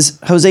is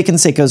Jose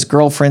Canseco's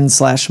girlfriend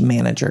 /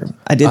 manager.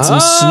 I did some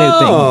Oh.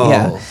 snooping.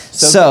 Yeah.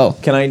 So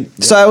can I?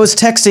 So I was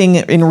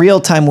texting in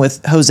real time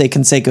with Jose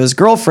Canseco's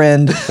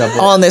girlfriend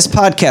on this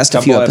podcast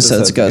a few couple episodes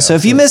episodes ago. ago. So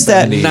if you missed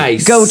that,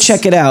 Nice. go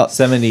check it out.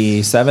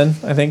 77,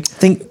 I think.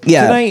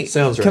 Yeah. Can I?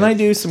 Sounds Can right. I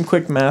do some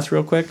quick math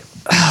real quick?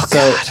 So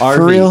God, RV,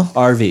 for real?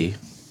 RV,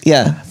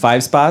 Yeah.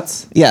 5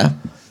 spots, Yeah.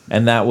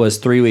 and that was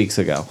 3 weeks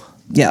ago.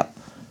 Yeah.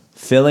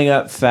 Filling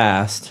up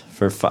fast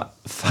for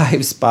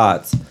 5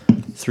 spots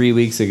 3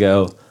 weeks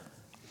ago.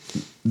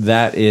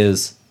 That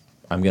is,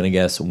 I'm gonna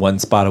guess, 1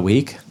 spot a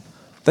week.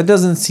 That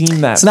doesn't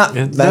seem that. It's not.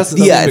 That's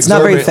yeah, it's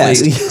not very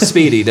fast. exorbitantly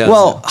speedy, does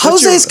Well,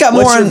 Jose's got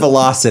more What's your on.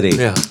 velocity?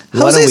 Yeah.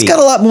 Jose's got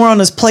a lot more on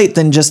his plate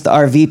than just the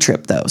RV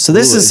trip, though. So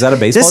this Ooh, is that a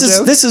baseball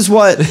joke? This is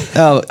what.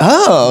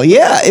 Oh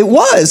yeah, it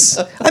was.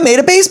 I made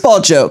a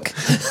baseball joke.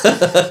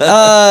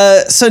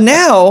 So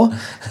now,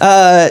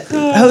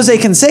 Jose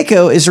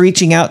Canseco is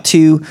reaching out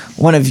to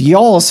one of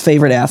y'all's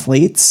favorite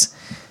athletes,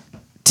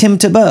 Tim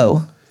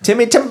Tebow.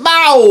 Timmy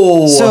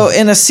Timbow. So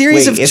in a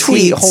series Wait, of is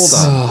he- tweets, hold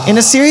on. in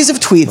a series of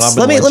tweets, Well, I'm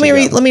let gonna me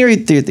let you go. let me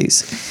read through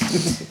these.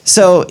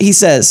 So he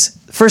says,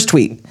 first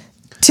tweet,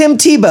 Tim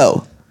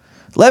Tebow,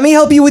 let me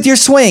help you with your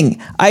swing.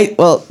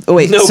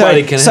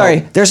 Nobody can sorry.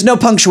 help. There's no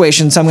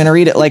punctuation, so I'm going to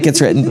read it like it's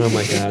written. Oh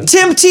my God.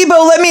 Tim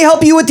Tebow, let me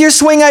help you with your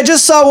swing. I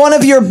just saw one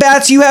of your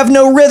bats. You have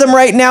no rhythm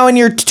right now, and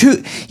you're too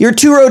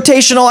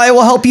rotational. I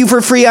will help you for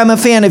free. I'm a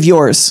fan of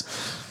yours.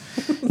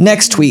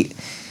 Next tweet.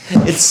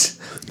 It's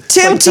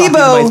Tim like talking to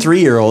Tebow. my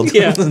 3-year-old.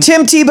 Yeah.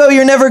 Tim Tebow,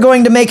 you're never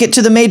going to make it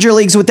to the major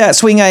leagues with that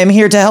swing. I am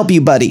here to help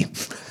you, buddy.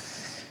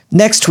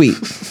 Next tweet.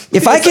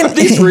 If I can,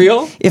 these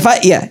real? If I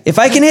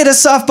can hit a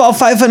softball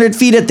 500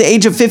 feet at the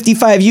age of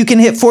 55, you can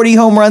hit 40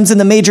 home runs in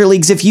the major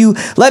leagues. If you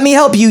let me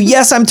help you,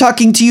 yes, I'm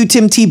talking to you,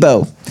 Tim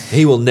Tebow.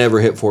 He will never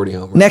hit 40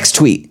 homers. Next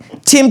tweet.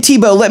 Tim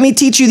Tebow, let me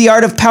teach you the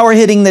art of power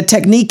hitting, the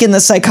technique, and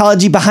the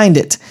psychology behind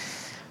it.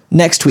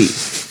 Next tweet.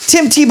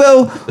 Tim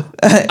Tebow.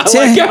 I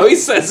like how he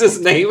says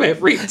his name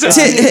every time.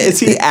 Is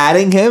he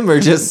adding him or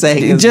just saying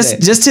his name?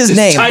 Just his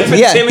name. typing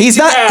Yeah, Timmy he's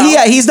not. Tebow.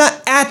 Yeah, he's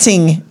not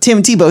atting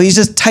Tim Tebow. He's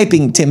just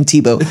typing Tim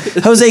Tebow.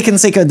 Jose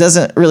Canseco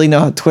doesn't really know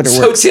how Twitter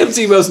So works. Tim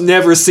Tebow's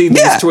never seen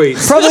Yeah, these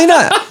tweets. probably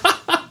not.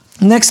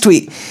 Next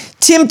tweet.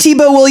 Tim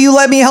Tebow, will you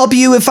let me help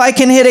you if I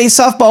can hit a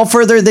softball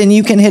further than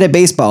you can hit a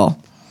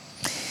baseball?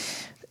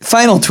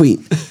 Final tweet.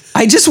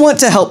 I just want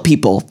to help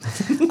people.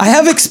 I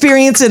have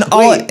experience in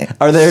all.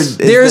 Are there's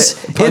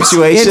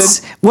punctuation?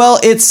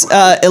 It's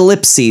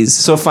ellipses.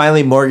 So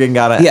finally, Morgan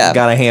got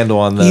a handle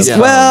on the.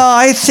 Well,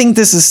 I think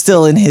this is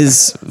still in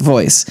his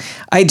voice.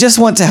 I just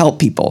want to help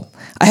people.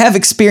 I have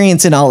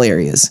experience in all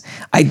areas.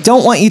 I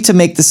don't want you to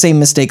make the same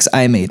mistakes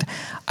I made.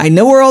 I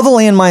know where all the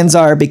landmines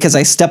are because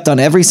I stepped on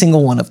every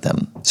single one of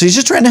them. So he's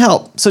just trying to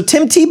help. So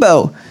Tim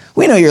Tebow,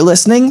 we know you're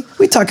listening.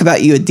 We talk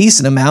about you a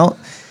decent amount.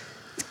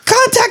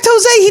 Contact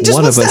Jose. He just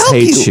One wants of to us help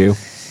hates you. you.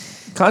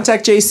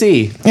 Contact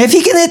JC. If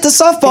he can hit the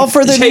softball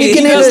further than He you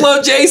can hit does it.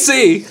 love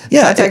JC.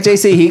 Yeah, Contact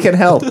JC. He can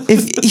help.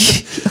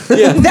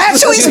 Yeah.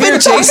 That's what he's You hear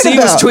been talking JC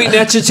about. was tweeting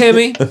at you,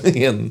 Timmy.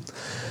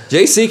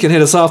 JC can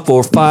hit a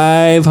softball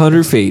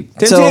 500 feet.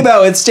 Tim So-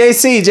 Tebow, it's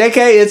JC. JK,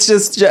 it's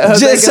just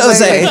Jose. Just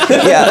Jose.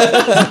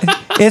 Yeah.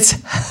 It's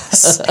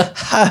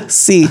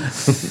C.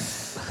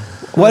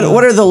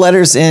 What are the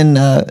letters in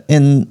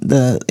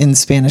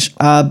Spanish?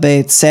 A,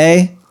 B,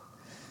 C,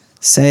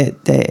 C,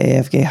 D, E,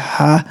 F, G,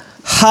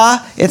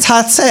 ha. It's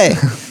Jose.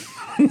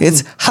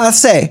 It's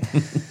Jose.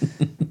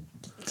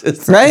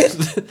 Right?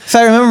 If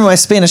I remember my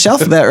Spanish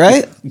alphabet,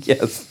 right?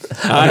 Yes.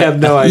 I have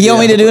no idea. You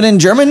want me to do it in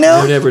German I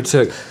now? never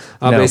took.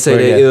 No, I say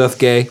we're the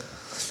good.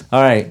 UFG.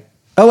 All right.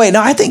 Oh wait,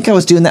 no, I think I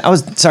was doing that.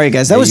 Sorry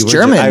guys, that was You were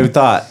German. I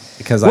thought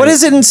because What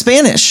is it in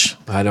Spanish?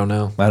 I don't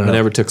know. I don't know.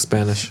 never took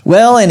Spanish.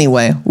 Well,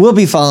 anyway, we'll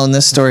be following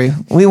this story.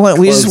 We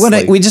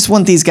Closely. just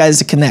want these guys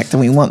to connect, and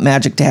we want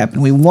magic to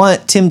happen. We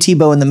want Tim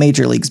Tebow in the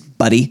major leagues,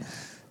 buddy.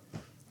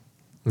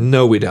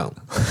 No, we don't.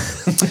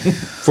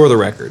 For the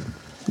record.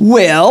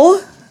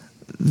 Well,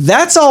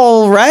 that's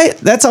all right.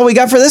 That's all we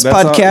got for this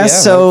That's all- podcast. yeah,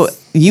 So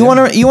you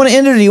want to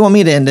end it, or do you want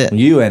me to end it?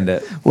 You end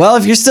it. Well,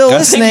 if you're still I think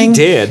listening, he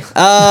did.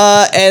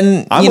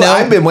 and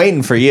I've been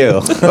waiting for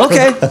you.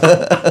 okay.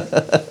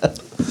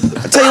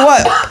 I'll tell you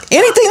what,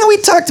 anything that we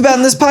talked about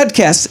in this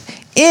podcast,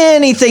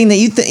 anything that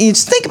you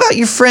just think about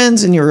your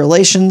friends and your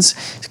relations,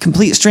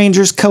 complete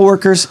strangers,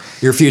 coworkers,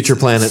 Your future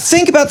planets.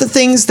 think about the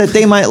things that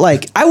they might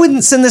like. I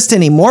wouldn't send this to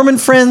any Mormon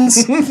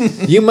friends,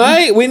 You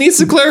might. We need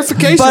some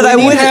clarification. but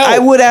We need help. I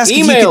would ask if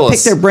you Email could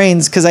us. pick their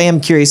brains because I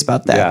am curious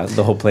about that. Yeah,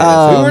 the whole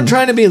plan. We weren't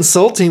trying to be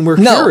insulting. We're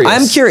No, curious.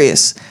 I'm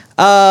curious.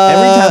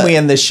 Every time we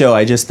end this show,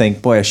 I just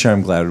think, boy, I sure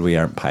am glad we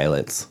aren't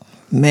pilots.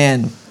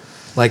 Man,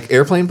 Like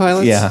airplane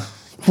pilots? Yeah,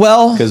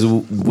 well, because we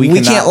we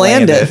cannot can't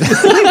land it.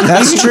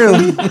 That's true.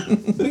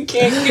 We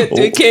can't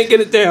get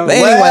it down.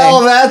 Anyway.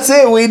 Well, that's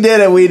it. We did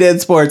it. We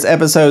did sports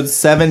episode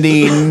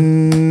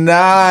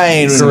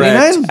 79.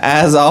 Correct.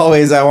 As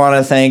always, I want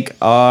to thank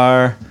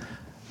our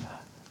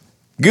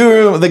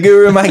the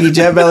guru Mikey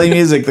Jet Belly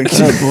Music, the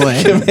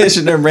boy.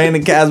 commissioner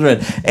Brandon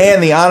Kasman,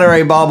 and the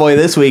honorary ball boy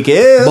this week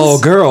is Ball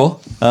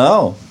girl.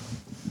 Oh,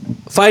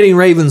 Fighting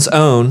Ravens'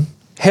 own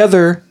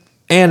Heather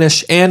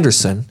Anish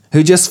Anderson,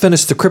 who just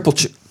finished the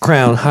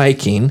Crown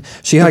hiking.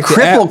 She hiked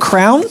Cripple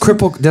Crown?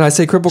 Did I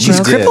say Cripple She's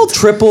Crown? crippled?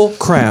 Triple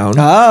Crown.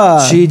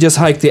 Ah. She just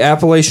hiked the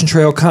Appalachian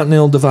Trail,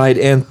 Continental Divide,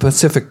 and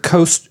Pacific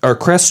Coast or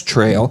Crest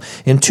Trail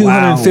in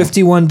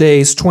 251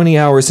 days, 20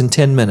 hours, and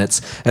 10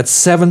 minutes at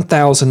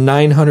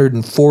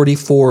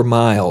 7,944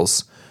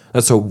 miles.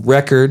 That's a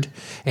record.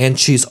 And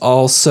she's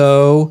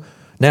also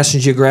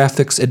National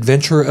Geographic's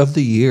Adventurer of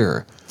the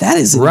Year. That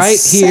is Right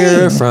insane.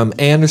 here from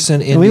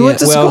Anderson, Indiana. We went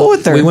to school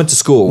with her. We went to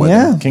school with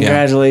Yeah. her.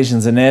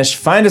 congratulations, Anish.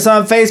 Find us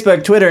on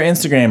Facebook, Twitter,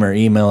 Instagram, or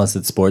email us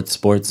at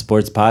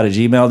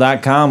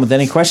sportspod@gmail.com with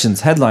any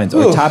questions, headlines,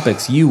 or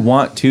topics you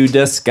want to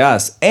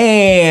discuss.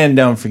 And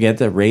don't forget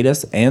to rate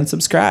us and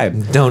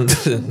subscribe. Don't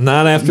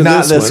not after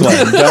Not this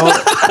this one. Don't.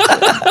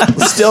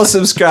 Still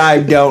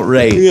subscribe, don't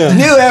rate. Yeah.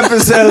 New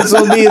episodes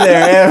will be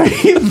there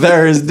every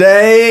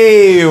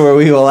Thursday where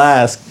we will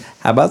ask,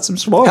 how about some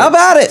sports? How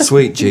about it?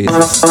 Sweet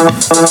Jesus.